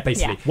 Well,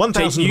 basically.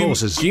 1,000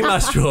 horses. You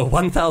must draw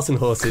 1,000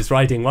 horses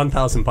riding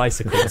 1,000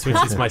 bicycles, which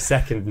is my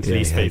second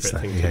least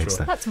favourite thing to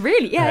draw. That's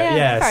really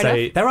fair so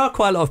enough. there are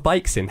quite a lot of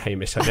bikes in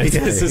Hamish, I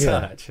noticed as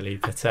well, actually.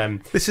 But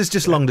this is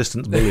just long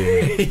distance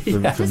bullying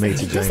from me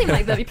to It does seem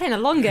Jamie. like you're playing a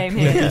long game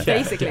here,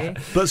 basically.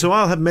 But so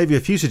I'll have maybe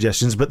a few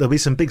suggestions, but there'll be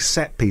some big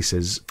set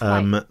pieces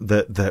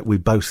that we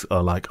both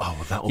are like,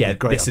 that will be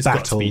great. This has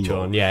got to be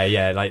drawn.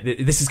 Like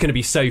this is going to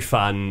be so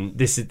fun.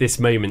 This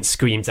moment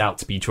screams out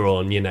to be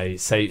drawn.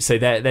 So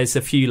there's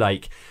a few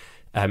like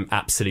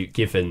absolute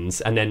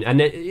givens, and then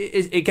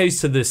it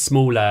goes to the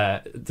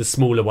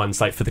smaller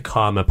ones, like for the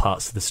calmer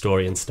parts of the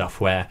story and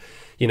stuff, where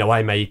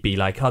I may be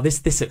like,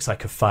 this looks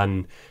like a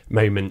fun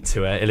moment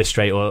to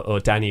illustrate, or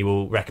Danny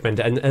will recommend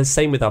it, and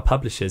same with our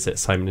publishers at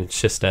Simon &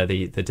 Schuster,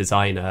 the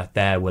designer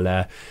there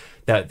will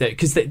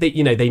because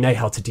they know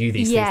how to do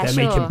these things.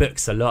 They're making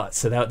books a lot,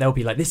 so they'll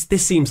be like,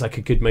 this seems like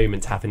a good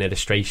moment to have an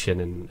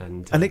illustration,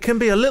 and it can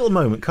be a little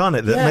moment, can't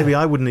it, that maybe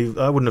I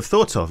wouldn't have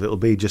thought of. It'll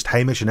be just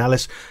Hamish and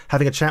Alice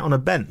having a chat on a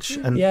bench,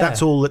 and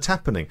that's all that's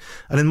happening.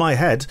 And in my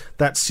head,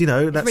 that's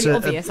really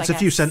obvious, it's a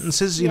few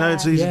sentences.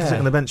 It's easy to sit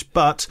on the bench,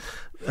 but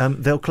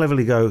they'll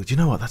cleverly go, do you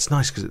know what, that's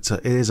nice because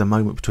it is a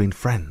moment between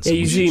friends. Yeah,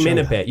 you zoom in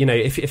a bit.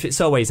 If it's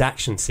always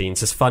action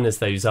scenes, as fun as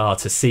those are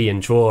to see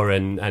and draw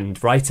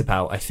and write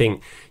about, I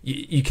think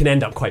you can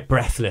end up quite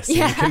breathless. And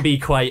you can be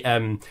quite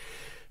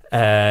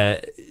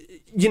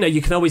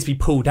you can always be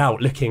pulled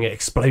out looking at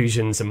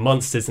explosions and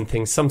monsters and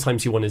things.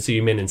 Sometimes you want to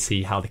zoom in and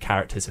see how the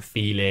characters are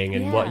feeling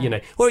and what,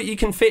 or you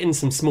can fit in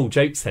some small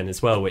jokes then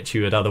as well, which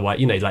you would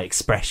otherwise, like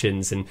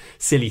expressions and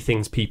silly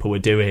things people were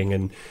doing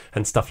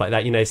and stuff like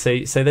that,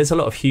 so there's a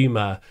lot of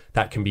humour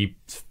that can be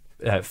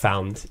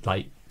found,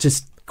 like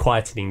just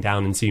quietening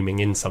down and zooming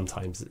in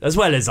sometimes, as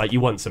well as like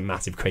you want some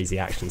massive crazy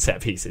action set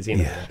pieces,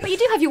 But you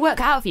do have your work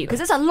cut out for you because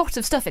there's a lot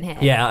of stuff in here.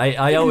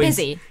 I always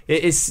busy.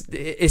 It's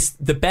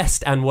the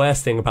best and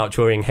worst thing about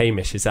drawing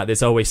Hamish is that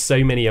there's always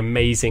so many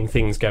amazing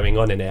things going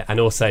on in it,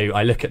 and also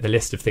I look at the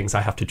list of things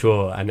I have to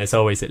draw, and there's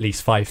always at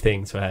least 5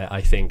 things where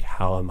I think,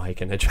 how am I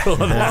going to draw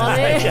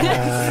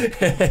that?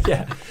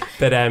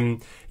 But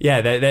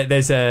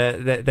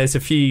there's a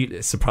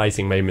few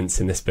surprising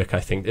moments in this book, I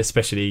think,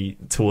 especially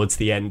towards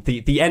the end.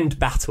 The end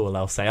battle,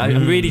 I'll say.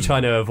 I'm really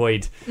trying to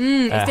avoid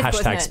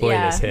hashtag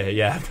spoilers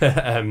here.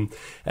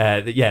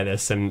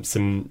 There's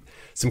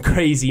some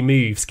crazy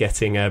moves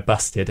getting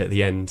busted at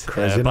the end.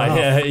 In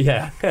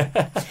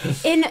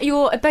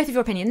both of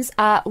your opinions,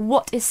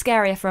 what is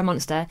scarier for a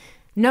monster?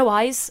 No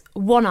eyes,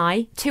 one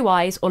eye, 2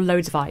 eyes, or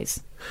loads of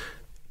eyes?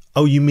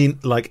 Oh, you mean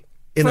like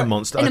in a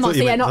monster? In a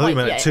monster, I thought you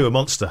meant to a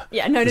monster.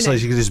 Yeah, no. So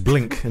you can just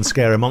blink and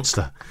scare a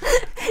monster.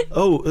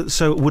 Oh,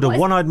 so would a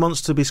one-eyed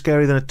monster be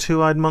scarier than a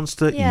 2-eyed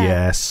monster? Yeah.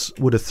 Yes.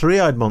 Would a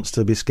 3-eyed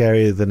monster be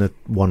scarier than a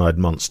 1-eyed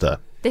monster?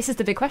 This is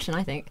the big question,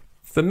 I think.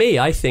 For me,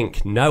 I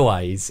think No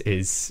Eyes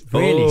is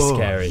really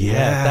scary.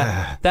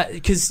 Yeah, that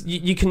because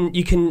you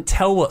can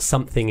tell what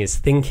something is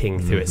thinking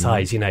through its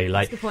eyes. Like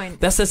That's the point.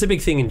 that's a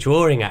big thing in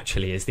drawing.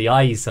 Actually, is the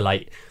eyes are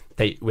like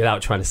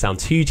without trying to sound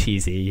too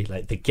cheesy,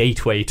 like the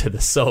gateway to the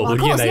soul. Well, of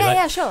course,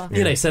 like,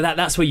 sure. So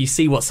that's where you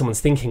see what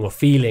someone's thinking or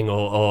feeling,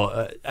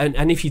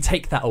 and if you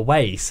take that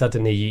away,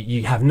 suddenly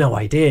you have no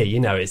idea.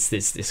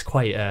 It's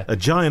quite a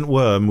giant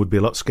worm would be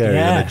a lot scarier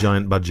than a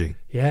giant budgie.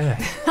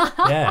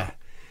 Yeah.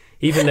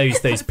 Even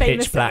those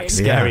pitch black,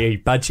 scary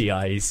budgie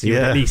eyes, you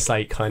would at least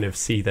like kind of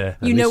see the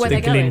where they're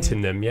glint going.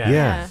 in them.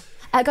 Yeah.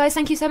 Guys,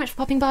 thank you so much for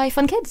popping by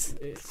Fun Kids.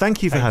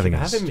 Thank you for having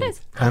us. me.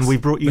 And we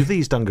brought you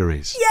these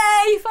dungarees.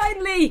 Yay,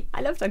 finally!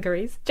 I love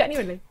dungarees,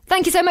 genuinely.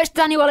 Thank you so much,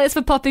 Danny Wallace,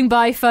 for popping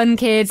by Fun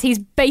Kids. He's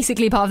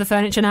basically part of the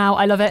furniture now.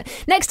 I love it.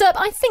 Next up,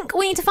 I think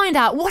we need to find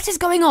out what is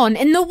going on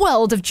in the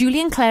world of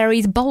Julian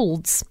Clary's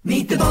Bolds.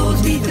 Meet the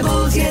Bolds,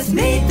 yes,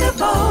 meet the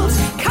Bolds.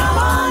 Come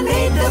on,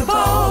 meet the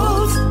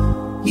Bolds.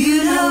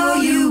 You know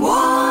you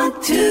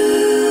want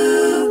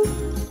to.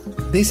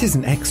 This is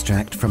an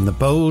extract from The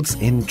Bolds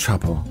in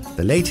Trouble,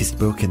 the latest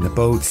book in the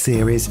Bolds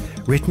series,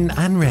 written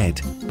and read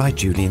by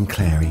Julian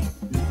Clary.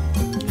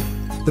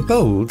 The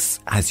Bolds,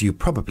 as you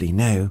probably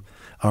know,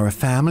 are a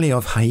family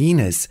of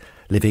hyenas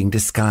living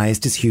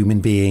disguised as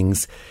human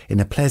beings in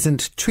a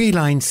pleasant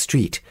tree-lined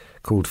street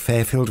called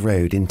Fairfield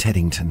Road in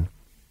Teddington.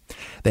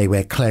 They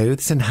wear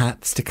clothes and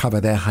hats to cover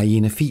their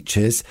hyena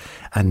features,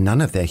 and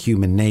none of their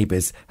human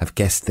neighbours have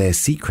guessed their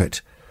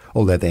secret,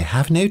 although they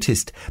have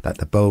noticed that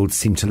the Bolds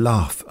seem to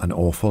laugh an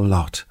awful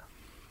lot.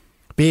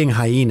 Being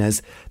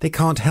hyenas, they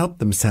can't help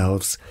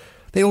themselves.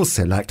 They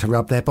also like to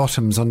rub their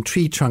bottoms on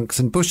tree trunks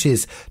and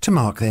bushes to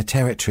mark their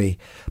territory,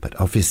 but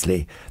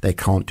obviously they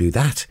can't do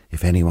that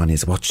if anyone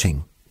is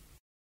watching.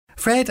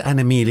 Fred and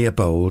Amelia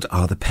Bold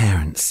are the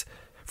parents.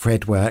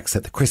 Fred works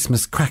at the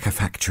Christmas cracker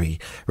factory,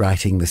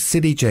 writing the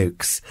silly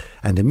jokes,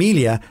 and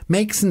Amelia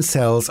makes and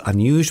sells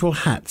unusual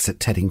hats at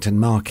Teddington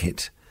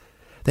Market.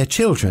 Their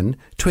children,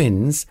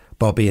 twins,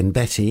 Bobby and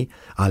Betty,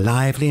 are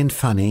lively and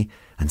funny,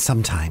 and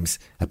sometimes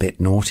a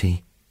bit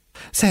naughty.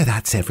 So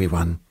that's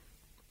everyone.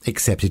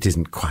 Except it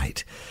isn't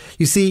quite.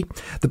 You see,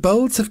 the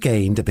Bolds have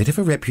gained a bit of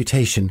a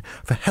reputation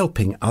for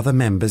helping other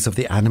members of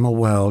the animal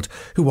world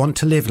who want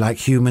to live like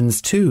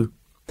humans too.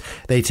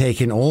 They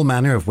take in all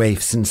manner of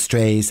waifs and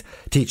strays,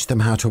 teach them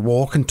how to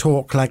walk and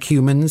talk like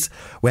humans,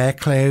 wear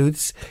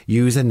clothes,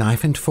 use a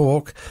knife and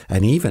fork,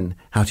 and even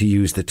how to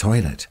use the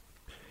toilet.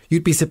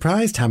 You'd be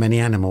surprised how many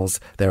animals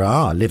there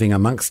are living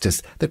amongst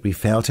us that we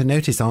fail to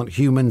notice aren't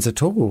humans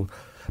at all.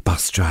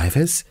 Bus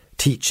drivers,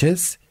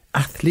 teachers,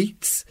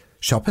 athletes,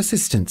 shop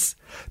assistants,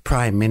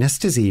 prime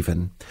ministers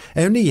even.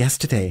 Only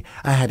yesterday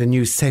I had a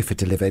new sofa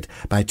delivered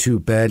by two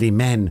burly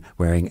men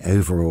wearing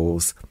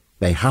overalls.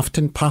 They huffed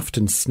and puffed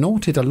and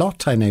snorted a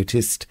lot, I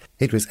noticed.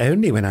 It was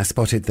only when I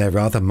spotted their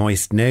rather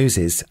moist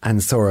noses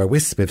and saw a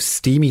wisp of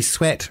steamy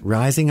sweat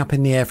rising up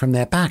in the air from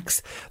their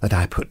backs that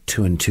I put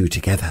two and two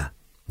together.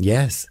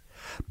 Yes,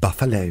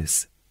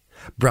 buffaloes.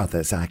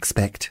 Brothers, I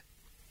expect.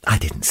 I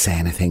didn't say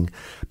anything.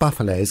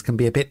 Buffaloes can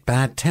be a bit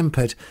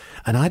bad-tempered,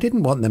 and I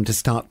didn't want them to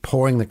start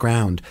pawing the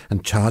ground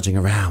and charging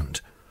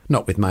around.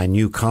 Not with my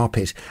new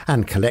carpet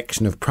and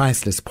collection of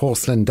priceless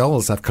porcelain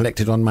dolls I've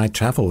collected on my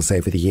travels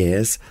over the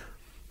years.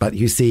 But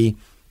you see,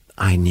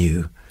 I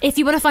knew. If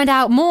you want to find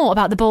out more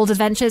about the Bold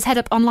Adventures, head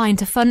up online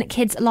to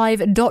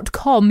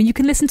funkidslive.com. You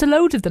can listen to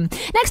loads of them.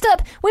 Next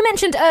up, we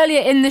mentioned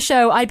earlier in the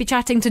show I'd be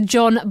chatting to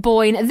John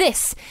Boyne.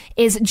 This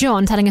is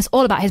John telling us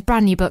all about his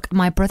brand new book,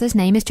 My Brother's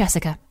Name is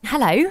Jessica.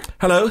 Hello.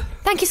 Hello.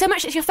 Thank you so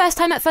much. It's your first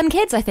time at Fun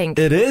Kids, I think.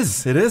 It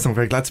is. I'm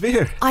very glad to be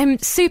here. I'm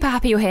super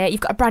happy you're here. You've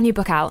got a brand new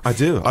book out. I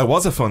do. I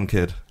was a fun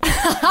kid.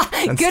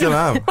 And Good. Still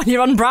am.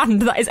 You're on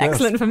brand. That is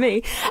excellent for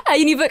me.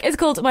 Your new book is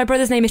called My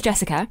Brother's Name is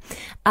Jessica.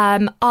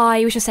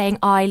 I was just saying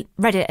I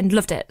read it and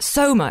loved it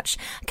so much.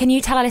 Can you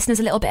tell our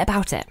listeners a little bit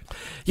about it?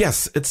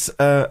 Yes, it's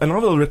a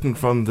novel written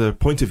from the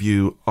point of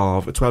view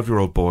of a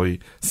 12-year-old boy,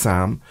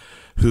 Sam,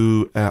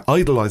 who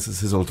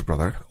idolises his older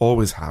brother,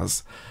 always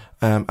has.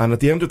 And at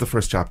the end of the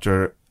first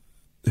chapter,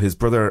 his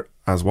brother,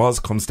 as was,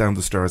 comes down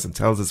the stairs and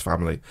tells his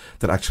family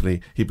that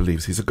actually he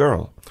believes he's a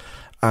girl.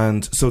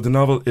 And so the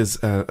novel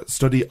is a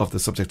study of the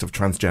subject of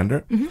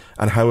transgender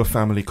and how a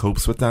family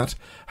copes with that,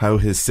 how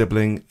his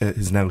sibling,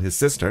 is now his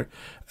sister,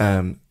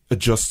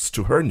 adjusts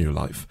to her new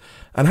life,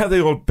 and how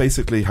they all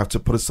basically have to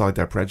put aside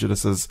their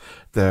prejudices,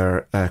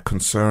 their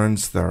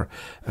concerns, their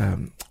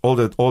all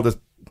the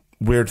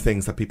weird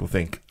things that people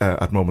think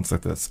at moments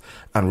like this,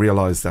 and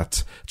realise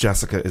that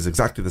Jessica is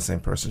exactly the same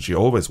person she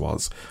always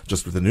was,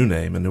 just with a new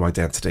name, a new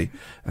identity,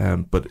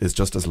 but is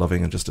just as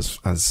loving and just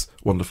as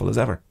wonderful as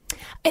ever.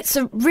 It's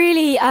a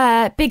really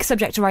big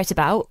subject to write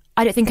about.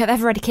 I don't think I've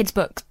ever read a kid's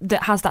book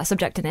that has that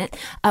subject in it.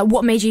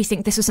 What made you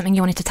think this was something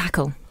you wanted to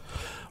tackle?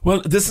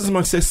 Well, this is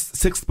my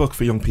sixth book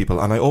for young people,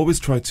 and I always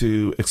try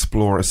to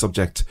explore a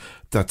subject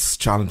that's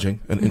challenging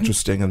and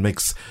interesting and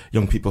makes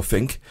young people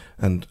think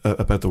and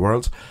about the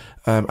world.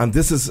 And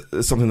this is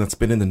something that's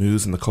been in the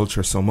news and the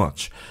culture so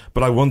much.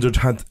 But I wondered,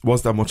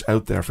 was there much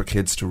out there for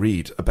kids to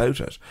read about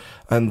it?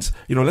 And,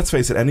 let's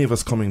face it, any of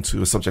us coming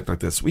to a subject like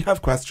this, we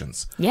have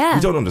questions. Yeah.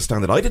 We don't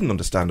understand it. I didn't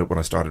understand it when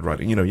I started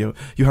writing.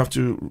 You have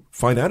to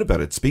find out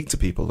about it, speak to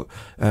people,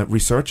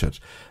 research it.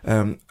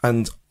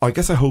 And I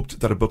guess I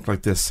hoped that a book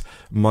like this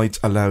might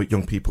allow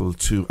young people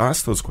to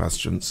ask those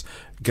questions,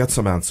 get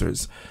some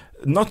answers,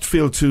 not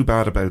feel too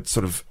bad about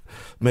sort of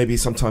maybe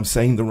sometimes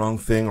saying the wrong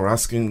thing or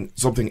asking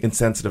something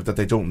insensitive that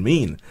they don't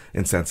mean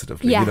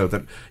insensitively. Yeah.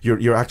 That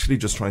you're actually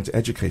just trying to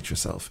educate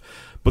yourself.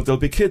 But there'll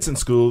be kids in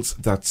schools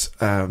that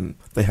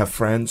they have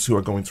friends who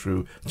are going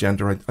through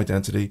gender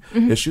identity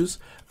issues,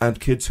 and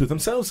kids who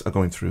themselves are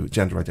going through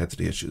gender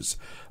identity issues.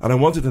 And I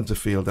wanted them to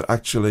feel that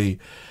actually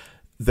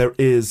there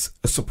is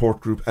a support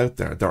group out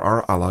there. There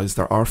are allies,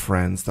 there are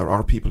friends, there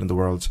are people in the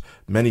world,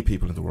 many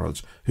people in the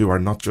world, who are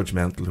not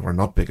judgmental, who are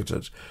not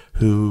bigoted,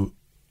 who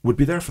would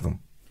be there for them.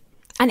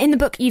 And in the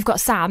book, you've got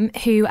Sam,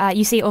 who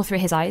you see all through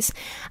his eyes,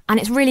 and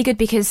it's really good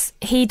because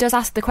he does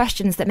ask the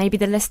questions that maybe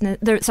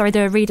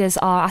the readers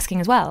are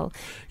asking as well.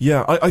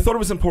 Yeah, I thought it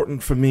was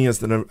important for me as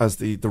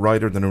the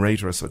writer, the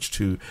narrator as such,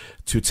 to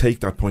take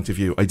that point of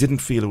view. I didn't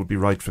feel it would be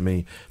right for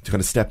me to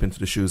kind of step into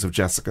the shoes of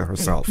Jessica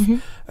herself,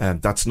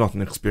 and that's not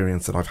an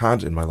experience that I've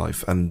had in my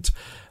life. And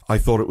I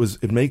thought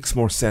it makes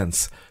more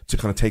sense to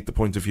kind of take the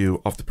point of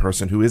view of the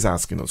person who is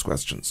asking those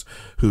questions,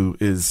 who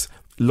is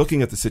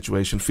looking at the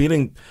situation,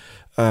 feeling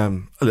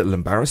a little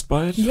embarrassed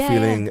by it,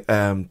 feeling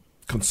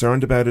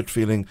concerned about it,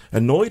 feeling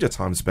annoyed at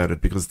times about it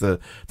because the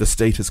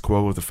status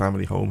quo of the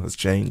family home has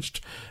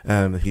changed.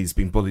 He's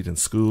been bullied in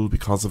school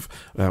because of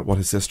what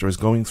his sister is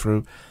going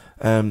through.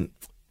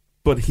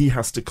 But he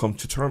has to come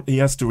to terms. He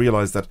has to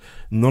realise that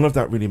none of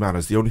that really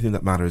matters. The only thing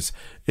that matters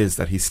is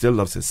that he still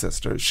loves his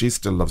sister. She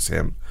still loves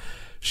him.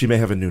 She may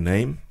have a new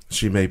name.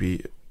 She may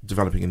be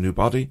developing a new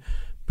body,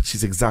 but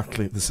she's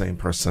exactly the same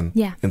person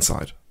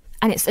inside.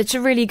 And it's a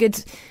really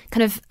good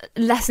kind of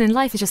lesson in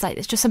life.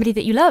 It's just somebody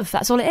that you love.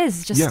 That's all it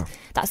is.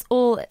 That's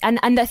all. And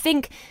I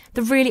think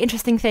the really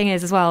interesting thing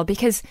is as well,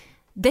 because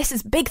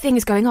big thing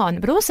is going on,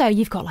 but also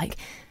you've got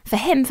for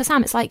Sam,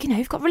 it's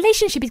you've got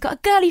relationship. He's got a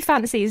girl he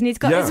fancies, and he's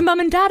got his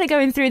mum and dad are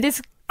going through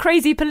this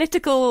crazy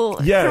political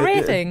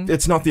career thing.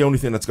 It's not the only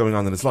thing that's going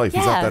on in his life.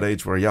 He's at that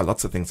age where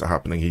lots of things are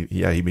happening.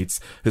 He meets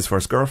his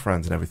first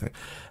girlfriend and everything,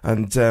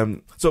 and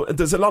so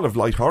there's a lot of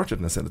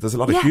lightheartedness in it. There's a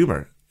lot of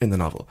humour in the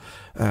novel,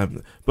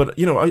 but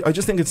I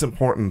just think it's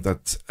important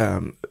that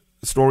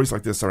stories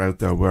like this are out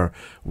there where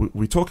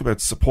we talk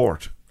about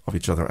support of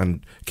each other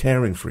and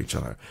caring for each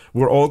other.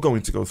 We're all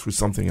going to go through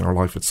something in our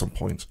life at some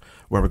point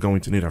where we're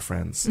going to need our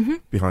friends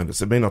behind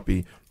us. It may not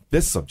be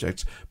this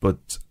subject,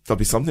 but there'll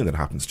be something that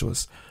happens to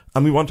us,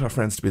 and we want our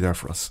friends to be there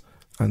for us.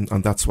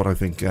 And that's what I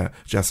think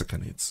Jessica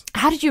needs.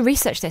 How did you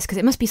research this? Because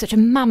it must be such a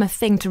mammoth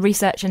thing to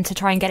research and to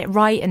try and get it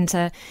right, and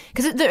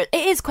because it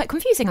is quite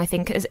confusing. I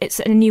think it's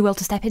a new world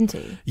to step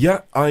into.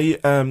 Yeah,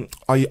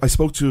 I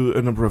spoke to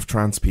a number of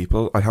trans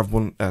people. I have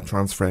one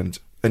trans friend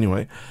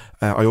anyway.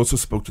 I also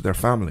spoke to their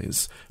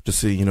families to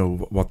see,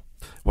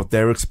 what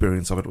their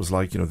experience of it was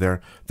like.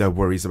 Their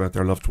worries about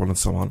their loved one and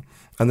so on.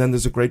 And then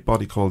there's a great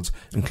body called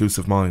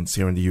Inclusive Minds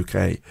here in the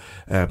UK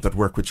that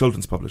work with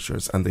children's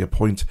publishers, and they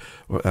appoint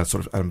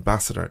sort of an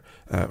ambassador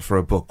for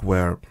a book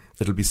where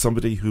it'll be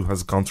somebody who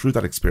has gone through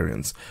that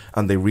experience,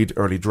 and they read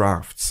early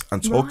drafts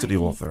and talk to the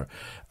author.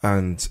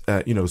 And,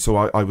 so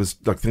I was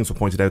things were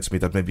pointed out to me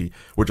that maybe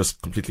were just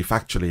completely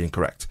factually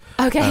incorrect.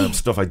 Okay.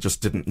 Stuff I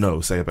just didn't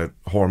know, say about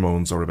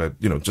hormones or about,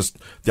 just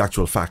the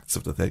actual facts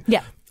of the thing.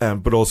 Yeah.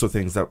 But also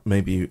things that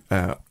maybe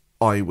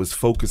I was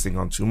focusing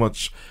on too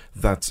much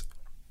that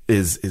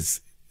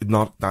is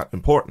not that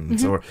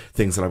important, or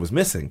things that I was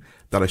missing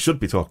that I should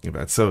be talking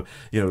about. So,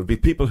 it'd be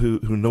people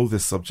who know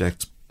this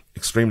subject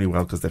extremely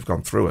well because they've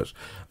gone through it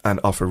and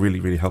offer really,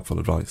 really helpful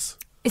advice.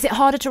 Is it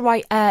harder to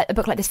write a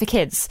book like this for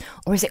kids,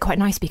 or is it quite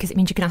nice because it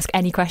means you can ask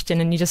any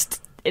question and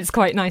it's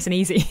quite nice and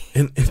easy?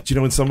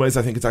 In some ways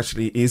I think it's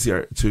actually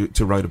easier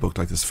to write a book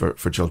like this for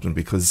children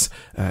because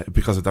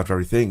of that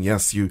very thing.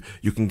 Yes, you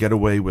can get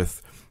away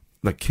with,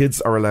 kids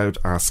are allowed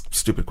to ask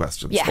stupid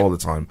questions all the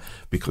time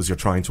because you're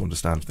trying to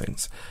understand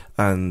things.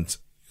 And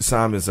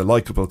Sam is a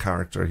likeable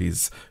character.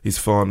 He's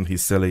fun.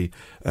 He's silly.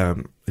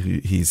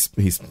 He's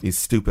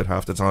stupid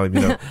half the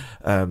time,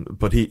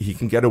 but he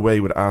can get away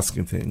with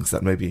asking things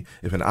that maybe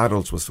if an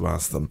adult was to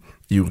ask them,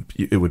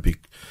 it would be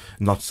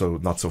not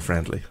so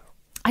friendly.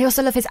 I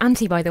also love his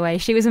auntie, by the way.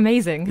 She was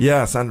amazing.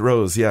 Yes, Aunt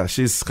Rose. Yeah,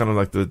 she's kind of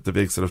like the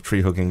big sort of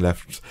tree-hugging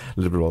left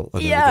liberal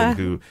and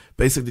everything, who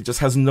basically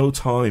just has no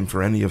time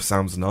for any of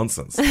Sam's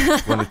nonsense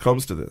when it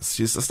comes to this.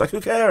 She's just like,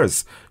 who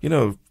cares?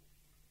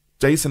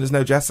 Jason is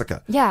now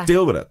Jessica. Yeah.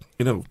 Deal with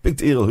it. Big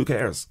deal. Who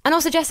cares? And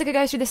also Jessica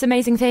goes through this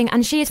amazing thing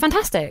and she is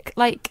fantastic.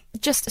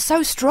 Just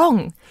so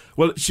strong.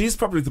 Well, she's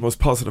probably the most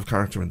positive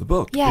character in the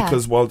book. Yeah.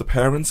 Because while the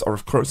parents are,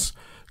 of course,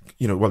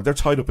 they're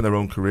tied up in their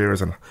own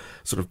careers and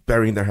sort of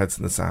burying their heads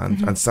in the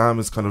sand. And Sam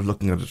is kind of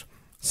looking at it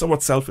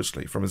somewhat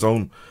selfishly from his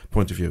own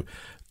point of view.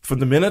 From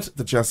the minute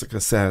that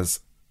Jessica says,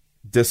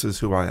 this is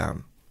who I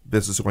am,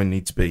 this is who I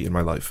need to be in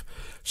my life.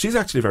 She's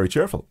actually very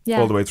cheerful Yeah.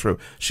 all the way through.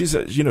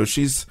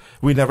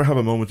 We never have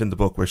a moment in the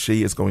book where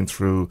she is going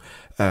through,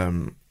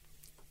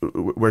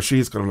 where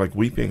she's kind of like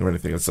weeping or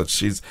anything as such.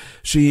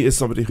 She is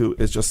somebody who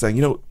is just saying,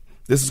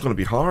 this is going to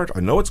be hard. I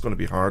know it's going to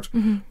be hard,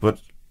 but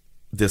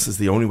this is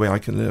the only way I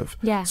can live.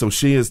 Yeah. So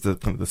she is the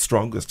kind of the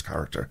strongest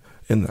character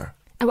in there.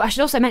 Oh, I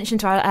should also mention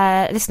to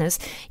our listeners,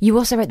 you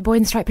also wrote The Boy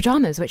in the Striped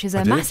Pyjamas, which is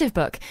a massive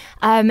book.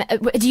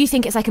 Do you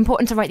think it's like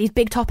important to write these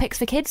big topics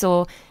for kids,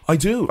 or? I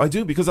do,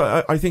 because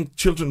I think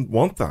children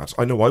want that.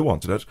 I know I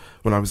wanted it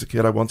when I was a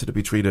kid. I wanted to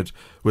be treated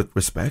with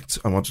respect.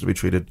 I wanted to be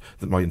treated,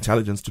 that my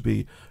intelligence to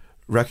be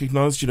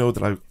recognised.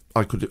 That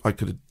I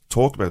could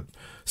talk about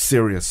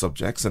serious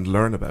subjects and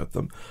learn about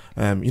them.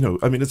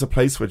 It's a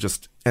place for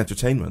just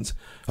entertainment,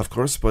 of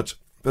course, but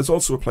there's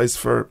also a place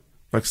for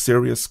like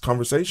serious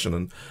conversation,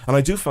 and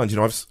I do find,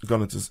 I've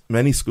gone into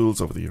many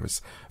schools over the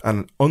years,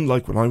 and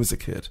unlike when I was a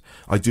kid,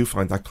 I do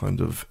find that kind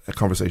of a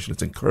conversation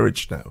is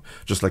encouraged now,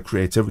 just like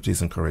creativity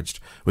is encouraged,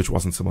 which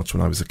wasn't so much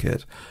when I was a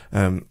kid.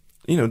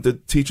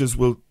 The teachers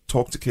will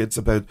talk to kids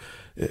about,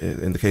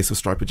 in the case of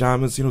Striped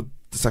Pyjamas, the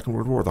Second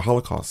World War, the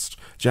Holocaust,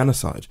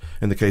 genocide.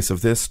 In the case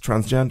of this,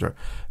 transgender.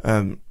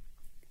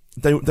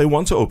 They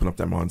want to open up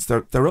their minds.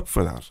 They're up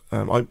for that.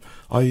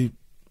 I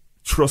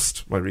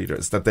trust my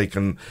readers that they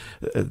can,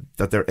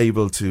 that they're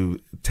able to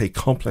take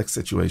complex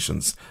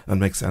situations and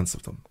make sense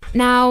of them.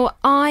 Now,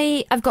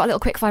 I've got a little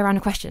quick fire round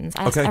of questions,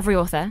 as every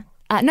author.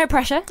 No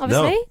pressure,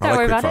 obviously. No, Don't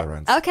worry quick about fire it.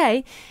 rounds.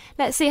 Okay,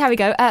 let's see how we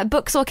go.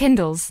 Books or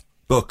Kindles?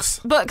 Books.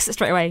 Books,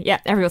 straight away. Yeah,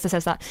 every author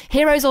says that.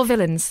 Heroes or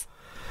villains?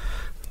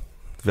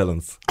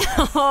 Villains.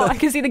 Oh, I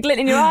can see the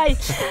glint in your eye.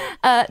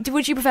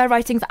 Would you prefer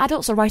writing for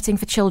adults or writing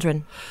for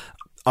children?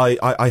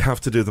 I have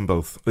to do them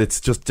both.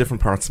 It's just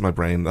different parts of my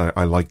brain.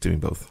 I like doing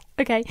both.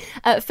 Okay.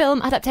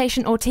 Film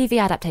adaptation or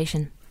TV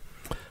adaptation?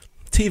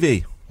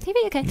 TV.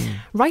 TV, okay.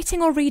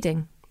 Writing or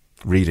reading?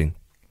 Reading.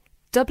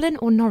 Dublin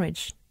or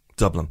Norwich?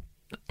 Dublin.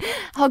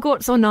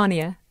 Hogwarts or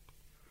Narnia?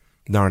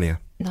 Narnia.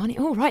 Narnia,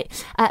 oh,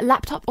 right.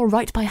 Laptop or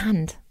write by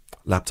hand?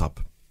 Laptop.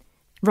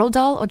 Roald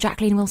Dahl or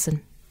Jacqueline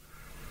Wilson?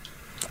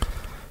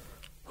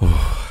 I'm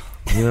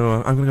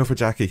going to go for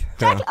Jackie.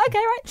 Okay,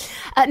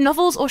 right.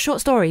 Novels or short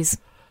stories?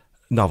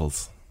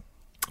 Novels.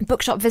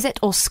 Bookshop visit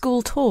or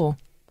school tour?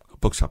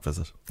 Bookshop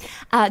visit.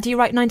 Do you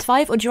write 9 to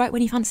 5 or do you write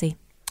when you fancy?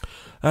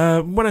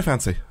 When I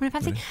fancy. When I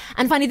fancy.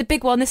 And finally, the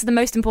big one, this is the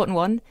most important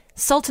one.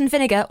 Salt and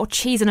vinegar or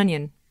cheese and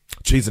onion?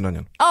 Cheese and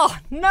onion. Oh,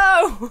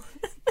 no!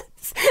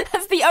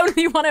 That's the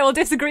only one I will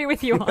disagree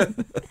with you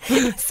on.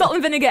 Salt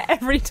and vinegar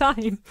every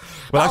time.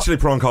 Well, actually,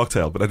 prawn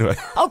cocktail, but anyway.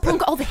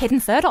 The hidden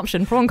third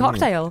option, prawn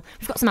cocktail.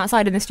 We've got some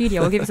outside in the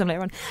studio. We'll give you some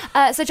later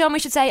on. So, John, we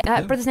should say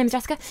Brother's Name is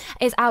Jessica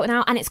is out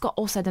now, and it's got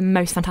also the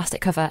most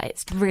fantastic cover.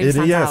 It's really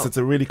stands out. Yes, it's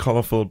a really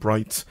colourful,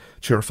 bright,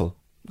 cheerful cover.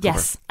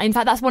 Yes. In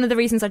fact, that's one of the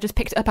reasons I just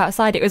picked it up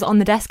outside. It was on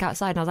the desk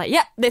outside, and I was like,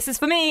 this is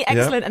for me.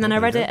 Excellent. And then I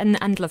read it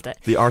and loved it.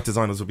 The art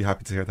designers will be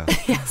happy to hear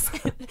that. Yes.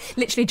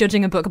 Literally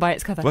judging a book by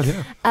its cover. Well,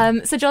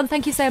 yeah. So, John,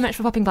 thank you so much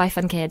for popping by,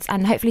 Fun Kids,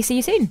 and hopefully see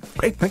you soon.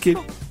 Great, thank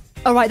you.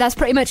 All right, that's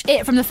pretty much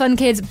it from the Fun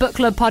Kids Book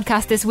Club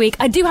podcast this week.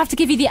 I do have to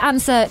give you the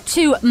answer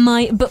to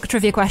my book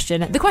trivia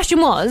question. The question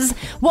was,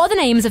 what are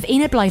the names of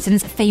Enid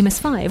Blyton's famous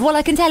 5? Well,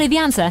 I can tell you the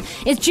answer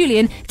is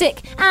Julian,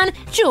 Dick, Anne,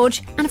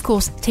 George, and of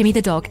course, Timmy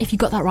the dog. If you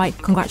got that right,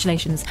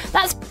 congratulations.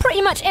 That's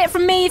pretty much it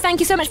from me. Thank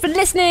you so much for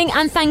listening,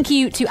 and thank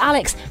you to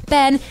Alex,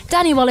 Ben,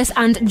 Danny Wallace,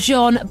 and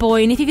John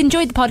Boyne. If you've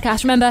enjoyed the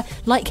podcast, remember,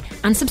 like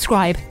and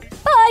subscribe.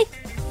 Bye!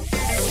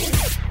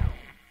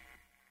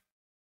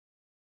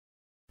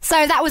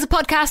 So that was a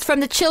podcast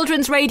from the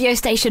children's radio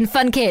station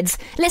Fun Kids.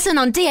 Listen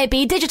on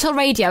DAB digital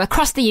radio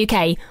across the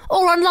UK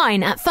or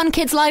online at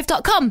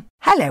funkidslive.com.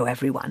 Hello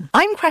everyone,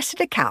 I'm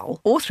Cressida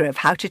Cowell, author of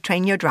How to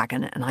Train Your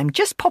Dragon, and I'm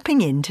just popping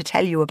in to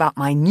tell you about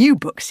my new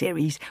book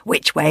series,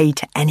 Which Way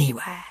to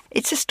Anywhere.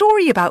 It's a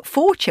story about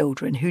 4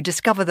 children who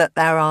discover that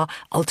there are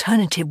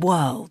alternative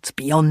worlds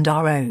beyond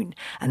our own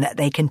and that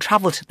they can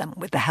travel to them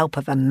with the help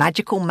of a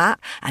magical map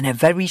and a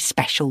very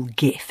special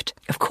gift.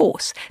 Of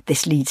course,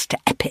 this leads to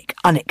epic,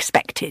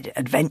 unexpected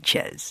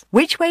adventures.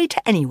 Which Way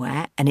to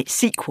Anywhere and its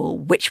sequel,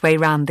 Which Way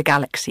Round the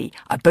Galaxy,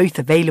 are both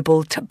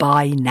available to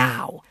buy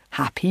now.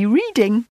 Happy reading!